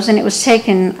suppose, and it was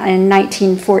taken in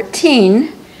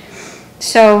 1914.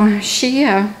 So she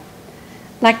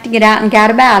liked to get out and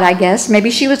gadabout, I guess.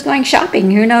 Maybe she was going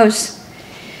shopping, who knows?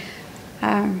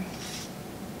 I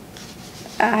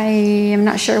am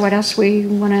not sure what else we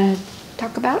want to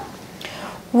talk about.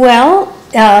 Well,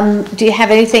 do you have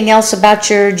anything else about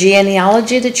your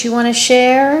genealogy that you want to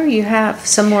share? You have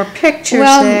some more pictures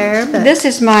there. Well, this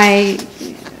is my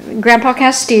Grandpa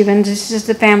Cass-Stevens. This is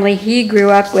the family he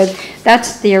grew up with.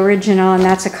 That's the original, and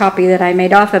that's a copy that I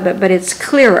made off of it, but it's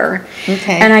clearer.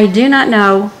 Okay. And I do not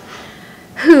know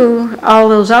who all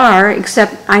those are,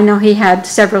 except I know he had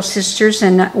several sisters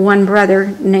and one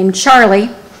brother named Charlie.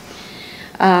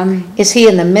 Is he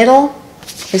in the middle?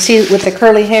 Is he with the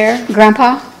curly hair?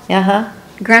 Grandpa? Uh-huh.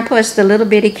 Grandpa is the little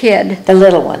bitty kid. The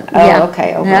little one. Oh, Yeah.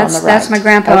 okay, over that's, on the right. That's my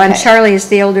grandpa, and Charlie is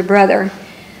the older brother.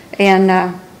 And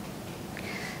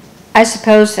I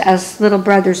suppose as little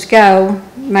brothers go,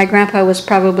 my grandpa was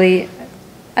probably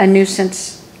a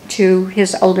nuisance to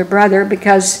his older brother,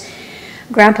 because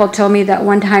Grandpa told me that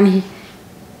one time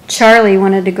Charlie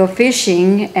wanted to go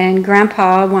fishing and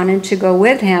Grandpa wanted to go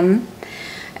with him,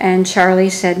 and Charlie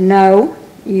said, "No,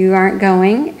 you aren't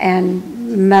going,"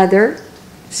 and Mother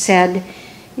said,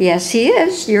 "Yes, he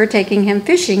is. You're taking him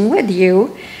fishing with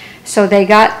you." So they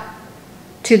got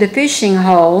to the fishing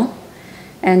hole,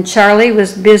 and Charlie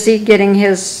was busy getting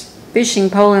his fishing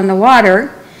pole in the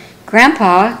water.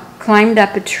 Grandpa climbed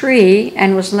up a tree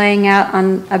and was laying out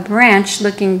on a branch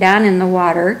looking down in the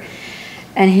water,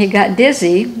 and he got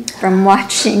dizzy from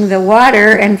watching the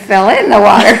water and fell in the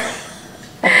water.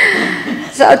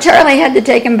 So Charlie had to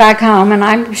take him back home, and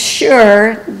I'm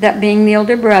sure that being the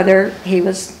older brother, he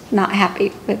was not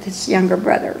happy with his younger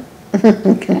brother.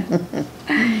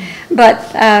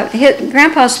 But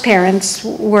Grandpa's parents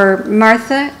were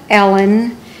Martha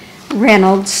Ellen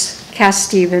Reynolds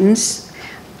Cass-Stevens.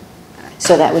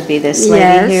 So that would be this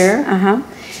lady here? Uh-huh.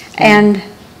 And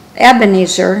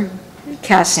Ebenezer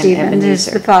Cass-Stevens is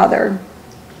the father.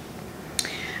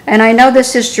 And I know the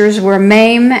sisters were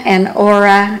Mame and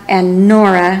Ora and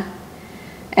Nora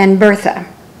and Bertha,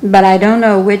 but I don't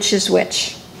know which is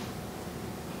which.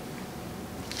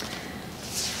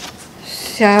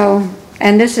 So,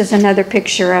 and this is another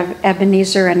picture of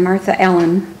Ebenezer and Martha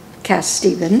Ellen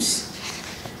Cass-Stevens.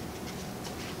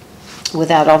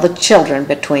 Without all the children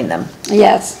between them.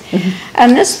 Yes.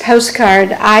 And this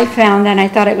postcard I found, and I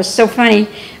thought it was so funny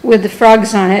with the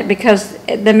frogs on it, because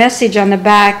the message on the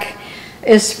back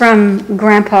is from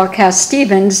Grandpa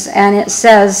Cass-Stevens, and it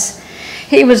says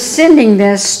he was sending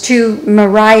this to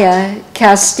Mariah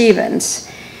Cass-Stevens.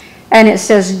 And it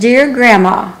says, "Dear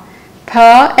Grandma,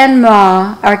 Pa and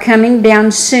Ma are coming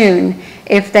down soon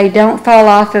if they don't fall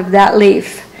off of that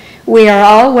leaf. We are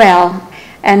all well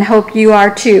and hope you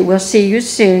are too. We'll see you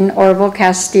soon, Orville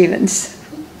Cass-Stevens."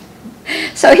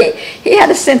 So he had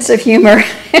a sense of humor.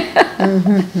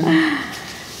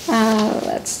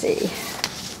 Let's see.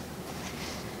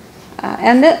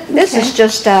 And this is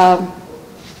just a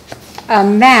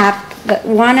map that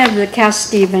one of the cast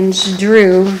Stevens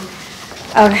drew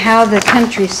of how the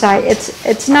countryside,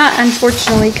 it's not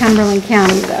unfortunately Cumberland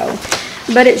County though,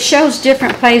 but it shows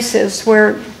different places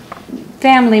where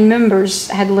family members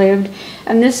had lived.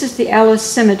 And this is the Ellis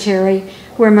Cemetery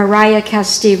where Mariah Cass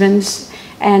Stevens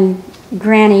and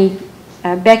Granny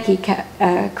Becky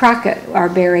Crockett are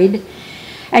buried.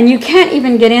 And you can't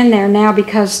even get in there now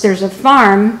because there's a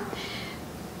farm.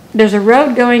 There's a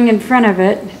road going in front of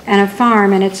it and a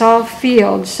farm, and it's all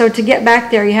fields. So to get back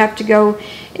there, you have to go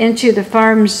into the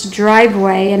farm's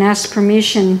driveway and ask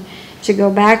permission to go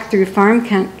back through farm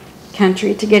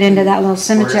country to get into that little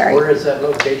cemetery. Where is that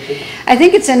located? I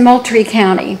think it's in Moultrie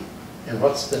County. And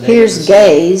what's the name? Here's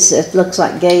Gaze. It looks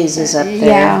like Gaze is up there.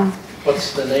 Yeah.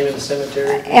 What's the name of the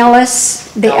cemetery? Ellis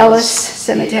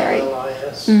Cemetery.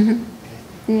 E-L-L-I-S? Mm-hmm.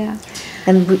 Yeah.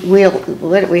 And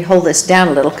we hold this down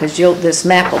a little because this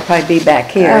map will probably be back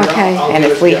here. Okay. And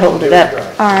if we hold it up.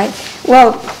 All right.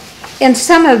 Well, in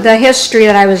some of the history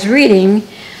that I was reading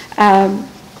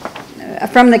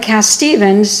from the Cass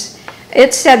Stevens,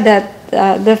 it said that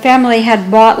the family had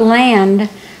bought land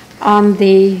on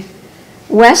the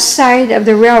west side of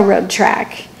the railroad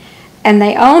track, and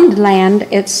they owned land,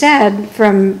 it said,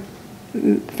 from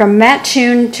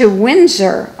Mattoon to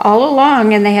Windsor all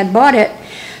along, and they had bought it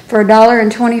for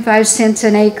 $1.25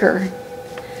 an acre.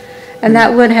 And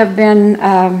that would have been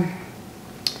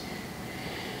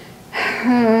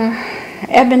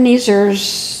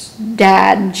Ebenezer's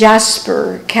dad,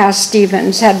 Jasper Cass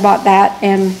Stevens, had bought that,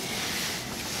 and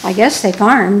I guess they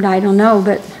farmed, I don't know,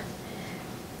 but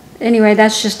anyway,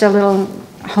 that's just a little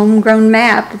homegrown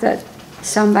map that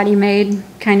somebody made,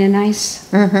 kind of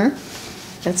nice. Mm-hmm.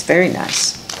 That's very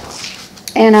nice.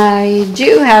 And I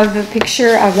do have a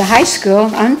picture of the high school.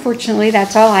 Unfortunately,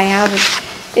 that's all I have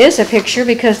is a picture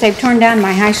because they've torn down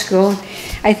my high school.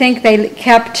 I think they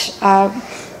kept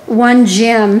one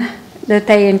gym that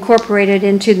they incorporated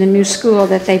into the new school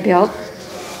that they built.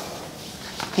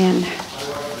 And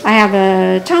I have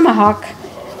a tomahawk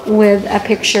with a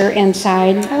picture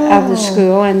inside of the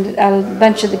school, and a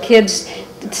bunch of the kids,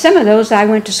 some of those I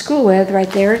went to school with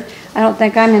right there. I don't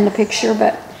think I'm in the picture,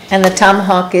 but... And the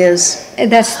tomahawk is?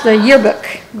 That's the yearbook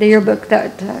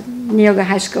that Neoga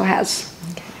High School has.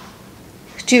 Okay.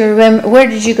 Do you remember, where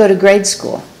did you go to grade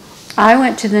school? I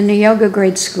went to the Neoga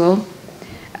grade school,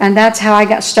 and that's how I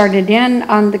got started in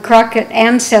on the Crockett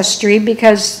ancestry,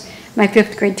 because my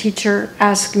 5th grade teacher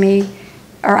asked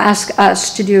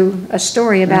us to do a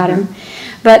story about him.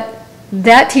 But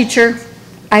that teacher,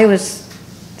 I was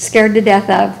scared to death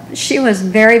of. She was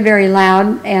very, very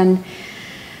loud, and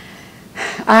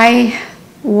I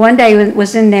one day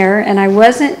was in there and I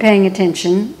wasn't paying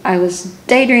attention. I was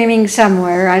daydreaming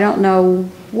somewhere, I don't know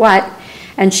what,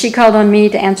 and she called on me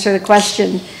to answer the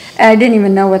question. I didn't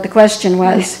even know what the question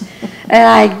was. And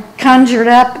I conjured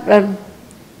up a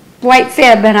white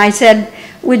fib and I said,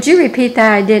 "Would you repeat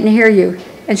that? I didn't hear you."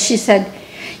 And she said,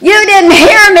 "You didn't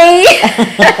hear me."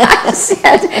 I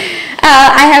said,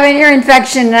 "I have an ear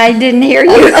infection and I didn't hear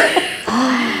you."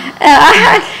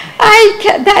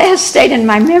 That has stayed in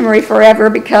my memory forever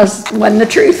because it wasn't the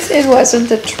truth. It wasn't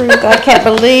the truth. I can't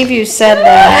believe you said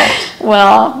that.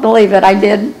 Well, believe it, I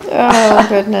did. Oh,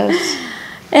 goodness.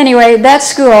 Anyway, that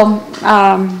school,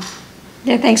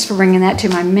 yeah, thanks for bringing that to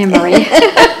my memory.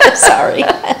 Sorry.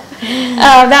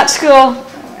 That school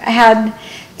had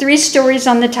 3 stories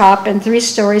on the top and 3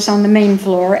 stories on the main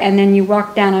floor, and then you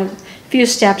walk down a few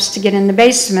steps to get in the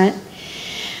basement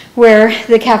where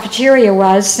the cafeteria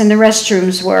was and the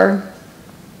restrooms were.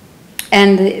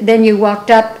 And then you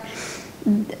walked up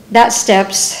that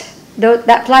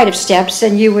flight of steps,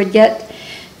 and you would get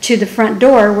to the front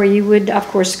door where you would, of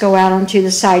course, go out onto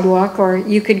the sidewalk, or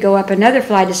you could go up another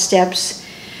flight of steps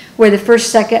where the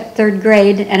 1st, 2nd, 3rd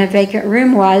grade and a vacant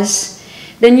room was.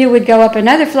 Then you would go up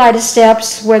another flight of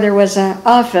steps where there was an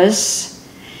office.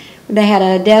 They had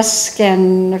a desk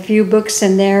and a few books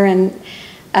in there and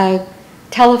a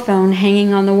telephone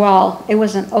hanging on the wall. It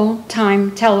was an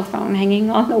old-time telephone hanging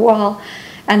on the wall,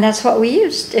 and that's what we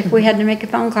used if we had to make a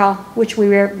phone call, which we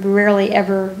rarely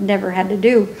ever, never had to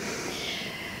do.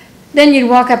 Then you'd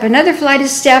walk up another flight of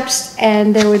steps,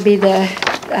 and there would be the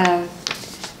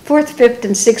 4th, 5th,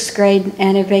 and 6th grade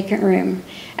and a vacant room.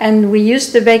 And we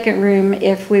used the vacant room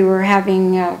if we were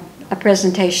having a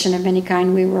presentation of any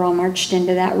kind. We were all marched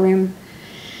into that room.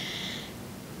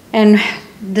 And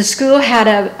the school had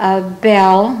a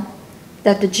bell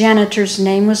that the janitor's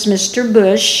name was Mr.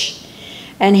 Bush,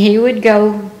 and he would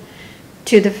go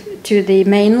to the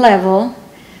main level,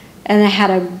 and it had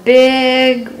a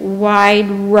big wide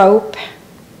rope,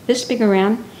 this big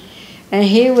around, and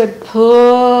he would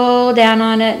pull down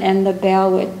on it and the bell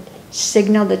would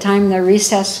signaled the time the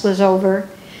recess was over.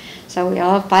 So we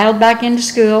all filed back into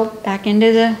school, back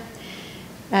into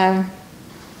the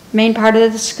main part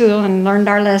of the school, and learned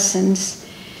our lessons.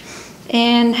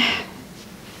 And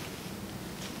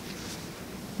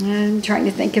I'm trying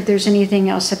to think if there's anything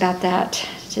else about that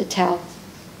to tell.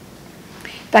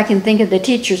 If I can think of the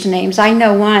teachers' names. I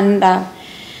know one.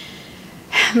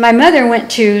 My mother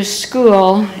went to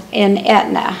school in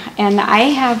Etna, and I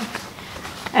have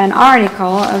an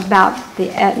article about the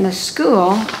Etna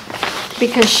school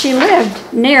because she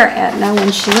lived near Etna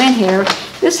when she went here.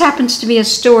 This happens to be a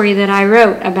story that I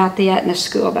wrote about the Etna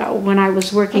school about when I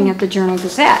was working at the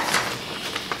Journal-Gazette.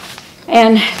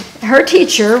 And her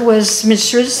teacher was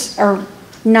Mrs.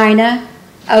 Nina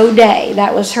O'Day.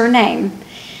 That was her name.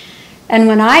 And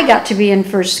when I got to be in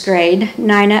first grade,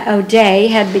 Nina O'Day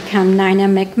had become Nina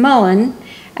McMullen,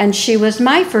 and she was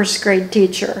my first grade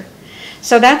teacher.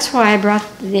 So that's why I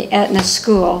brought the Etna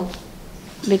school,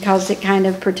 because it kind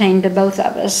of pertained to both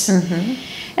of us. Mm-hmm.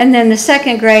 And then the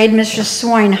second grade, Mrs.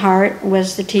 Swinehart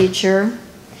was the teacher,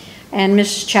 and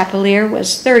Mrs. Chapelier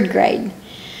was third grade.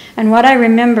 And what I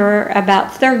remember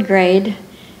about third grade,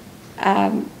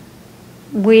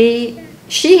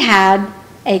 she had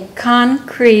a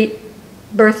concrete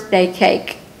birthday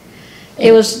cake.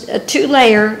 It was a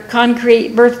 2-layer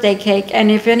concrete birthday cake,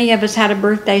 and if any of us had a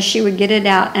birthday, she would get it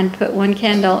out and put one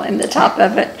candle in the top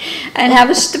of it and have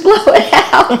us to blow it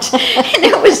out. And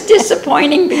it was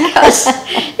disappointing because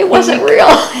it wasn't real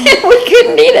and we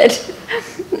couldn't eat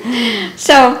it.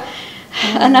 So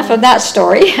enough of that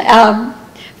story.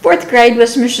 Fourth grade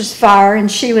was Mrs. Farr,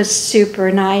 and she was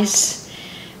super nice.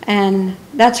 And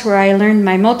that's where I learned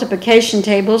my multiplication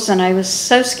tables, and I was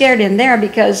so scared in there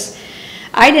because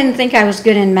I didn't think I was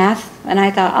good in math, and I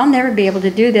thought, I'll never be able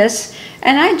to do this.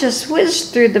 And I just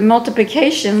whizzed through the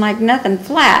multiplication like nothing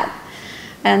flat.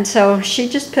 And so she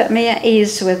just put me at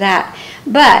ease with that.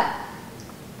 But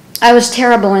I was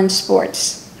terrible in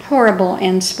sports, horrible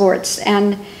in sports.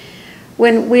 And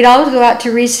when we'd all go out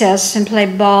to recess and play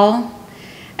ball,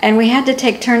 and we had to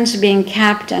take turns being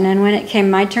captain. And when it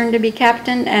came my turn to be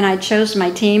captain and I chose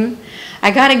my team, I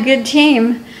got a good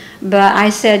team, but I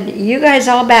said, you guys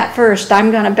all bat first. I'm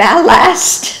going to bat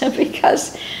last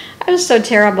because I was so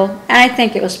terrible. And I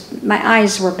think it was, my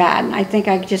eyes were bad. I think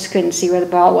I just couldn't see where the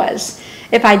ball was.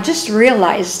 If I just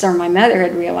realized, or my mother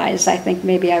had realized, I think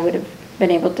maybe I would have been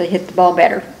able to hit the ball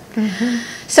better. Mm-hmm.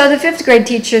 So the fifth grade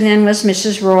teacher then was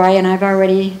Mrs. Roy, and I've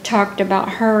already talked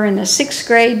about her. And the sixth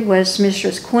grade was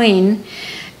Mrs. Queen,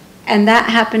 and that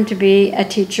happened to be a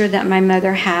teacher that my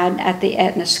mother had at the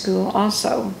Etna school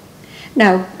also.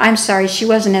 No, I'm sorry, she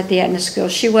wasn't at the Etna school.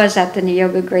 She was at the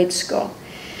Neoga grade school.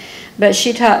 But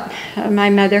she taught my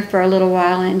mother for a little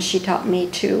while, and she taught me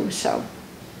too. So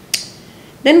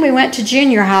then we went to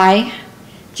junior high.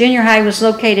 Junior high was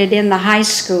located in the high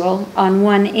school on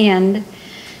one end.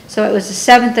 So it was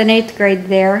the 7th and 8th grade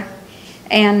there,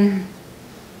 and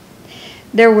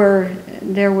there were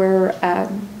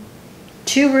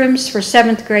 2 rooms for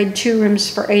 7th grade, 2 rooms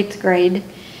for 8th grade,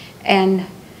 and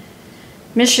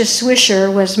Mrs.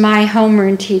 Swisher was my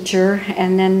homeroom teacher,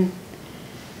 and then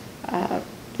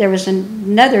there was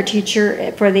another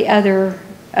teacher for the other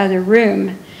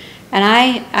room, and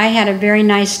I had a very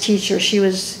nice teacher. She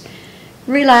was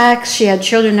relaxed. She had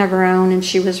children of her own, and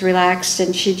she was relaxed,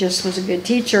 and she just was a good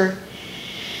teacher.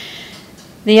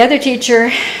 The other teacher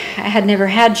had never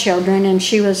had children, and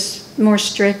she was more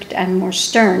strict and more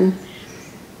stern,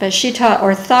 but she taught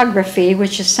orthography,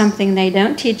 which is something they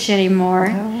don't teach anymore.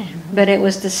 Oh. But it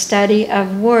was the study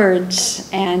of words,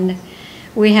 and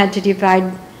we had to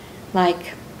divide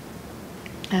like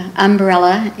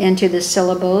umbrella into the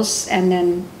syllables and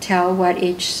then tell what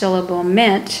each syllable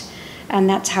meant. And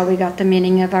that's how we got the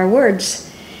meaning of our words.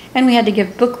 And we had to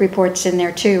give book reports in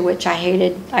there too, which I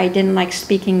hated. I didn't like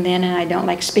speaking then, and I don't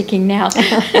like speaking now.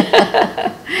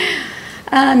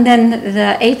 And then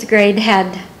the 8th grade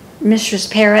had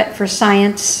Mrs. Parrott for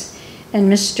science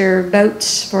and Mr.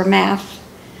 Boats for math.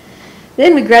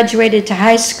 Then we graduated to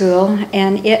high school,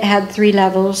 and it had 3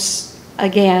 levels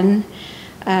again.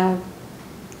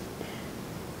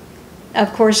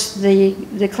 Of course,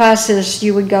 the classes,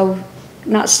 you would go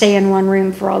not stay in one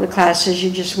room for all the classes. You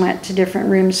just went to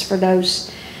different rooms for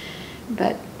those.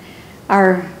 But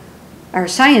our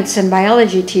science and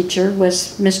biology teacher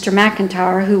was Mr.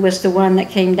 McIntyre, who was the one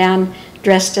that came down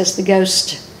dressed as the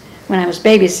ghost when I was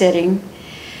babysitting.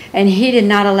 And he did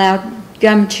not allow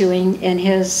gum chewing in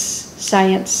his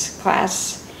science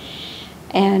class.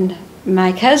 And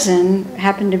my cousin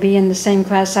happened to be in the same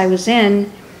class I was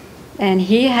in, and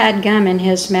he had gum in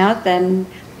his mouth, and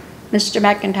Mr.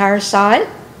 McIntyre saw it,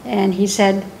 and he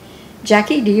said,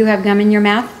 Jackie, do you have gum in your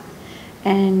mouth?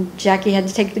 And Jackie had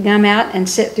to take the gum out and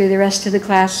sit through the rest of the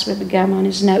class with the gum on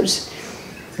his nose.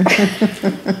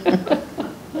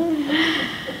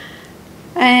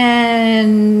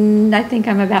 And I think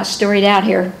I'm about storied out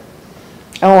here.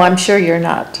 Oh, I'm sure you're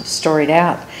not storied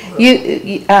out.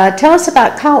 Tell us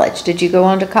about college. Did you go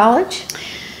on to college?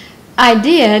 I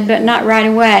did, but not right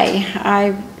away.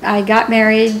 I got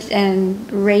married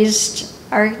and raised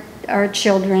our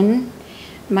children.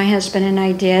 My husband and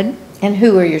I did. And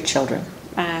who are your children?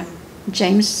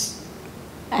 James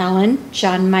Allen,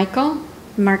 John Michael,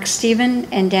 Mark Stephen,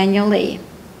 and Daniel Lee.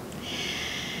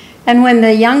 And when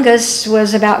the youngest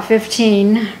was about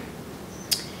 15,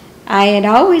 I had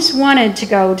always wanted to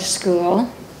go to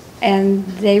school, and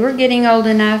they were getting old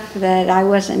enough that I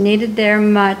wasn't needed there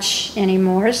much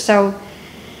anymore, so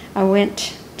I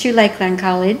went to Lakeland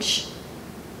College.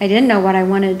 I didn't know what I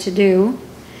wanted to do,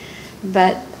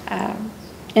 but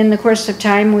in the course of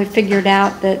time we figured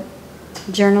out that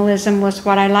journalism was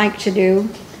what I liked to do,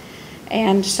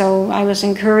 and so I was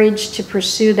encouraged to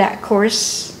pursue that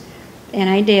course, and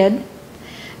I did.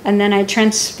 And then I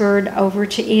transferred over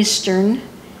to Eastern,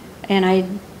 and I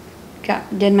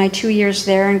did my 2 years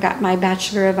there and got my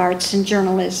Bachelor of Arts in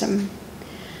Journalism.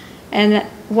 And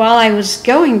while I was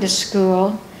going to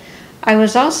school, I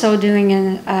was also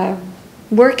doing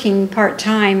working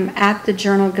part-time at the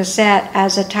Journal-Gazette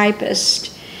as a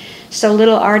typist. So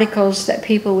little articles that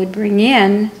people would bring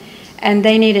in, and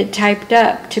they needed typed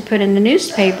up to put in the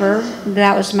newspaper,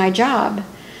 that was my job.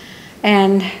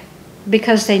 And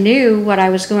because they knew what I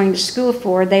was going to school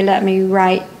for, they let me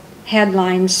write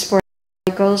headlines for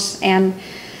articles, and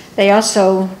they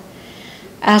also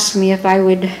asked me if I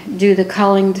would do the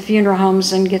calling the funeral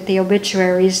homes and get the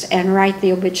obituaries and write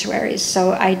the obituaries.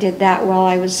 So I did that while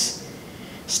I was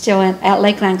still at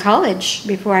Lakeland College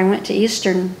before I went to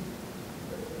Eastern.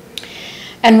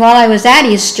 And while I was at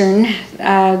Eastern,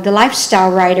 the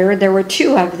lifestyle writer, there were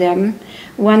two of them,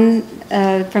 one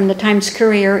from the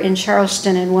Times-Courier in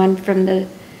Charleston and one from the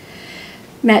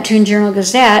Mattoon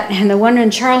Journal-Gazette. And the one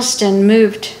in Charleston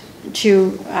moved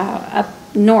to up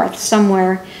north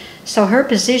somewhere, so her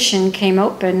position came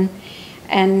open,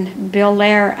 and Bill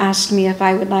Lair asked me if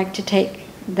I would like to take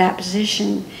that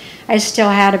position. I still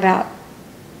had about,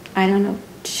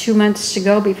 2 months to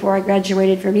go before I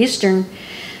graduated from Eastern.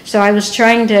 So I was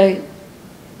trying to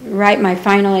write my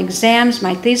final exams,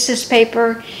 my thesis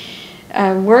paper,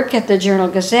 work at the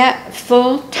Journal-Gazette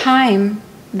full time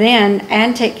then,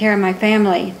 and take care of my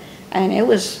family. And it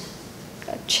was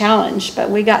a challenge, but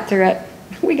we got through it.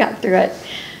 We got through it.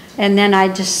 And then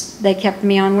they kept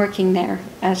me on working there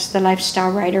as the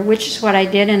lifestyle writer, which is what I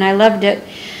did, and I loved it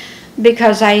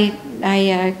because I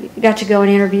got to go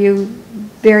and interview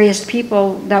various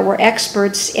people that were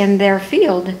experts in their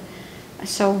field.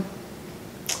 So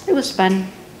it was fun.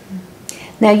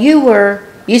 Now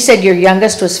you said your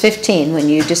youngest was 15 when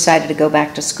you decided to go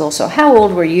back to school. So how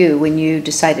old were you when you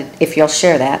decided, if you'll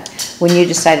share that, when you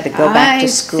decided to go back to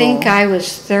school? I think I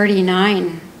was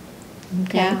 39.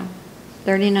 Okay. Yeah,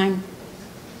 39.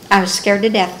 I was scared to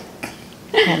death.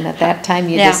 And at that time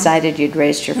you Yeah. decided you'd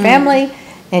raised your family,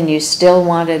 and you still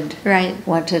wanted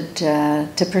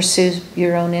to pursue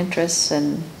your own interests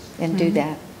and do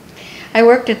that. I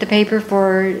worked at the paper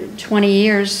for 20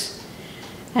 years,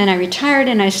 and I retired,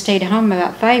 and I stayed home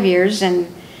about 5 years. And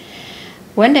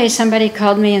one day somebody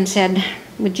called me and said,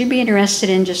 would you be interested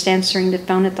in just answering the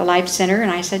phone at the Life Center? And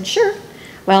I said, sure.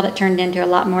 Well, it turned into a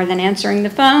lot more than answering the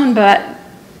phone, but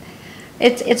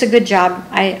it's a good job.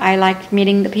 I like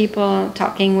meeting the people,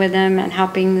 talking with them, and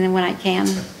helping them when I can.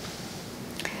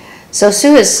 So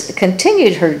Sue has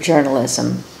continued her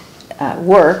journalism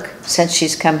work since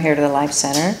she's come here to the Life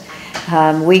Center.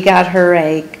 We got her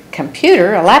a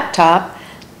computer, a laptop,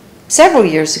 several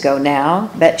years ago now,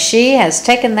 but she has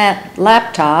taken that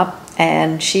laptop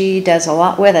and she does a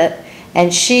lot with it,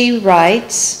 and she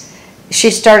writes.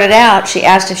 She started out, she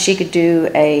asked if she could do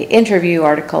an interview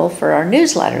article for our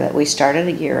newsletter that we started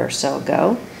a year or so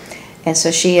ago, and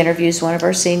so she interviews one of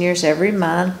our seniors every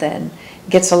month and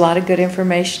gets a lot of good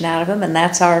information out of them, and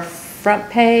that's our front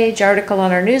page article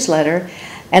on our newsletter.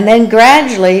 And then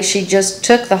gradually she just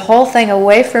took the whole thing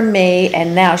away from me,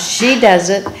 and now she does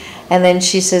it, and then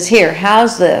she says, here,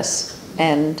 how's this?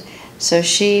 And so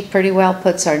she pretty well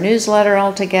puts our newsletter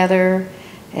all together,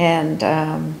 and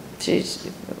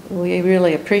we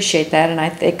really appreciate that.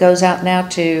 And it goes out now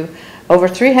to over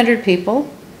 300 people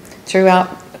throughout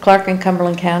Clark and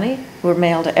Cumberland County. We're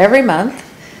mailed every month,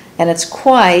 and it's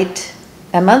quite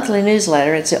a monthly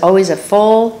newsletter. It's always a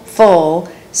full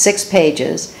 6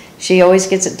 pages. She always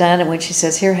gets it done, and when she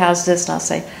says, here, how's this? And I'll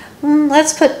say,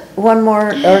 Let's put one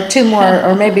more or two more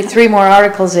or maybe three more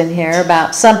articles in here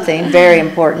about something very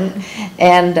important.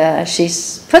 And she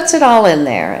puts it all in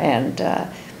there and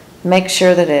makes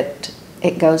sure that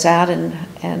it goes out.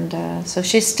 And so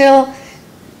she's still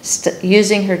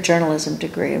using her journalism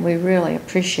degree, and we really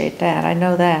appreciate that. I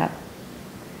know that.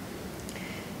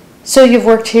 So you've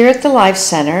worked here at the Life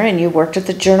Center, and you worked at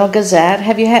the Journal-Gazette.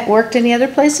 Have you worked any other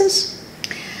places?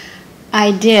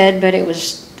 I did, but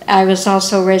I was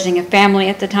also raising a family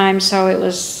at the time, so it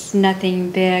was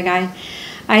nothing big.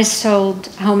 I sold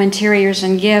home interiors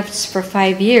and gifts for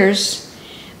 5 years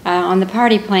on the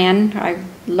party plan. I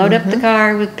load up the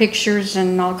car with pictures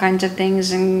and all kinds of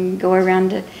things and go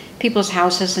around to people's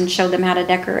houses and show them how to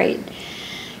decorate,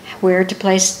 where to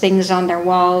place things on their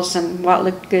walls and what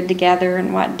looked good together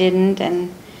and what didn't.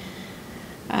 And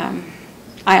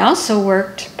I also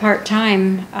worked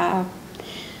part-time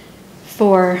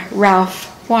for Ralph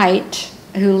White,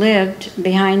 who lived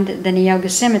behind the Neoga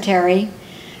Cemetery,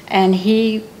 and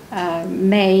he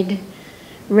made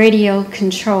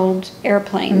radio-controlled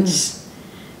airplanes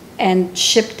and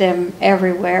shipped them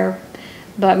everywhere.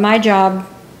 But my job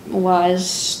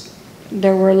was,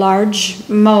 there were large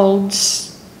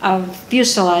molds of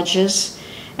fuselages,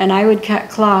 and I would cut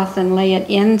cloth and lay it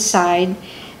inside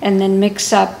and then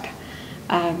mix up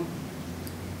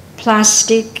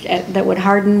plastic that would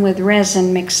harden with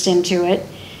resin mixed into it,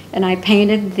 and I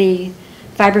painted the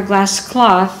fiberglass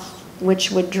cloth,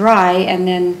 which would dry, and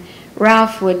then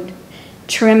Ralph would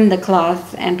trim the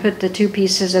cloth and put the two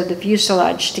pieces of the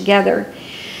fuselage together,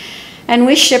 and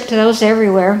we shipped those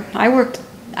everywhere. I worked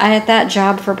at that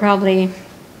job for probably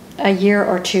a year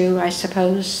or two, I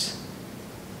suppose.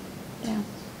 Yeah.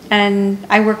 And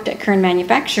I worked at Kern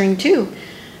Manufacturing too.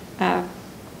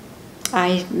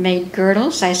 I made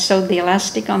girdles. I sewed the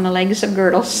elastic on the legs of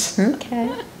girdles. Okay.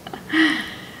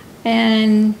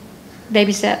 And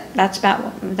babysat.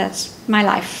 That's my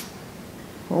life.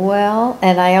 Well,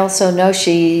 and I also know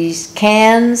she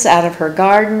cans out of her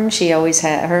garden. She always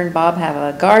her and Bob have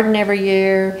a garden every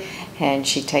year, and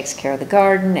she takes care of the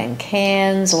garden and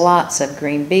cans lots of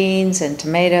green beans and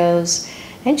tomatoes.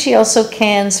 And she also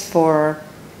cans for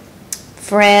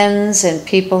friends and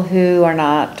people who are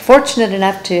not fortunate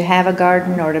enough to have a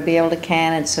garden or to be able to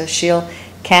can, and so she'll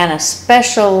can a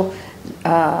special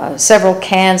several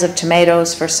cans of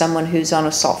tomatoes for someone who's on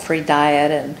a salt-free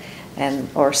diet and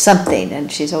or something,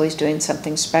 and she's always doing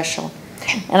something special.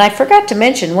 And I forgot to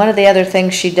mention, one of the other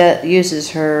things she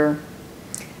uses her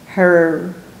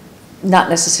not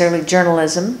necessarily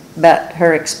journalism, but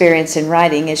her experience in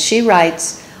writing, is she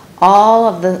writes all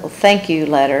of the thank you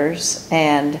letters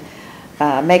and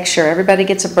make sure everybody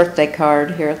gets a birthday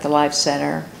card here at the Life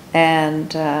Center, and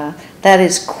that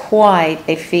is quite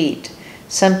a feat.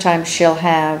 Sometimes she'll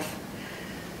have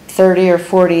 30 or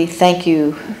 40 thank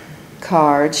you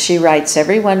cards. She writes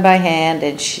every one by hand,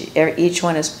 and each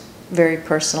one is very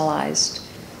personalized,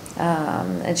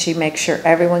 and she makes sure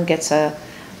everyone gets a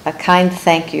kind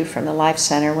thank you from the Life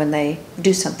Center when they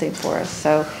do something for us.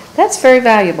 So that's very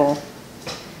valuable,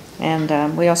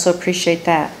 and we also appreciate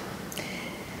that.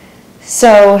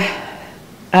 So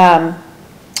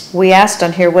we asked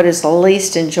on here, what is the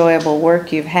least enjoyable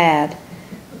work you've had?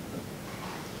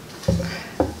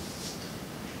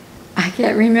 I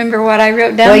can't remember what I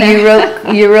wrote down there.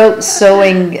 Well, you wrote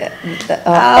sewing at Kearns.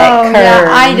 Yeah,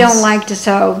 I don't like to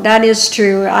sew. That is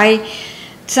true.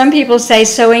 Some people say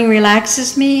sewing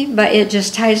relaxes me, but it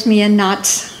just ties me in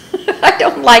knots. I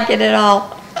don't like it at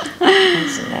all.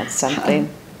 Isn't that something?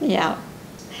 Yeah.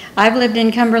 I've lived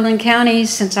in Cumberland County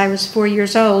since I was 4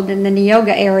 years old in the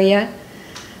Neoga area,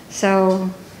 so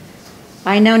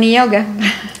I know Neoga.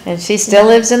 And she still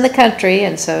lives in the country,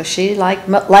 and so she, like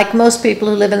most people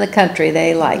who live in the country,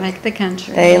 they like the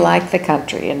country. They like the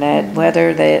country, and that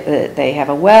whether they have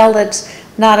a well that's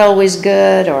not always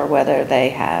good, or whether they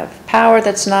have power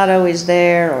that's not always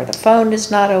there, or the phone is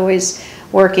not always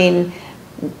working,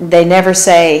 they never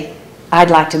say, "I'd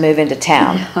like to move into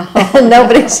town."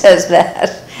 Nobody says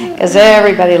that, because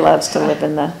everybody loves to live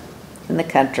in the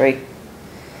country.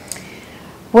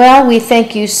 Well, we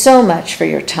thank you so much for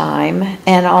your time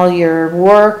and all your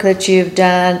work that you've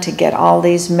done to get all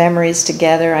these memories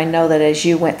together. I know that as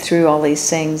you went through all these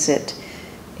things, it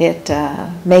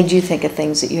made you think of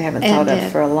things that you haven't thought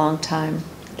of for a long time.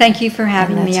 Thank you for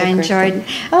having me. I enjoyed.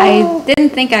 Oh. I didn't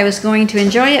think I was going to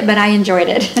enjoy it, but I enjoyed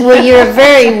it. Well, you're a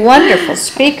very wonderful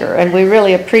speaker, and we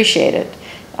really appreciate it.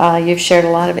 You've shared a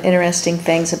lot of interesting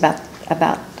things about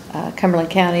Cumberland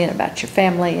County and about your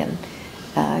family and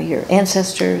your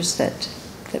ancestors that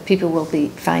people will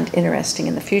find interesting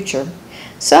in the future.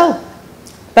 So,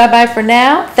 Bye-bye for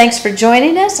now. Thanks for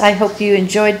joining us. I hope you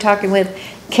enjoyed talking with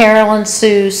Carolyn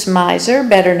Sue Smyser,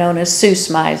 better known as Sue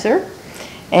Smyser.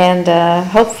 And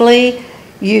hopefully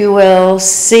you will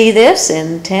see this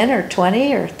in 10 or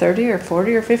 20 or 30 or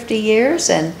 40 or 50 years,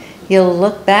 and you'll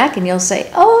look back and you'll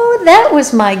say, oh, that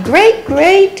was my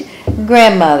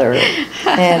great-great-grandmother.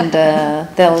 And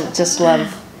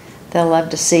they'll love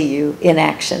to see you in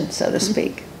action, so to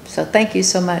speak. So thank you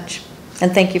so much,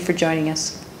 and thank you for joining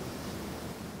us.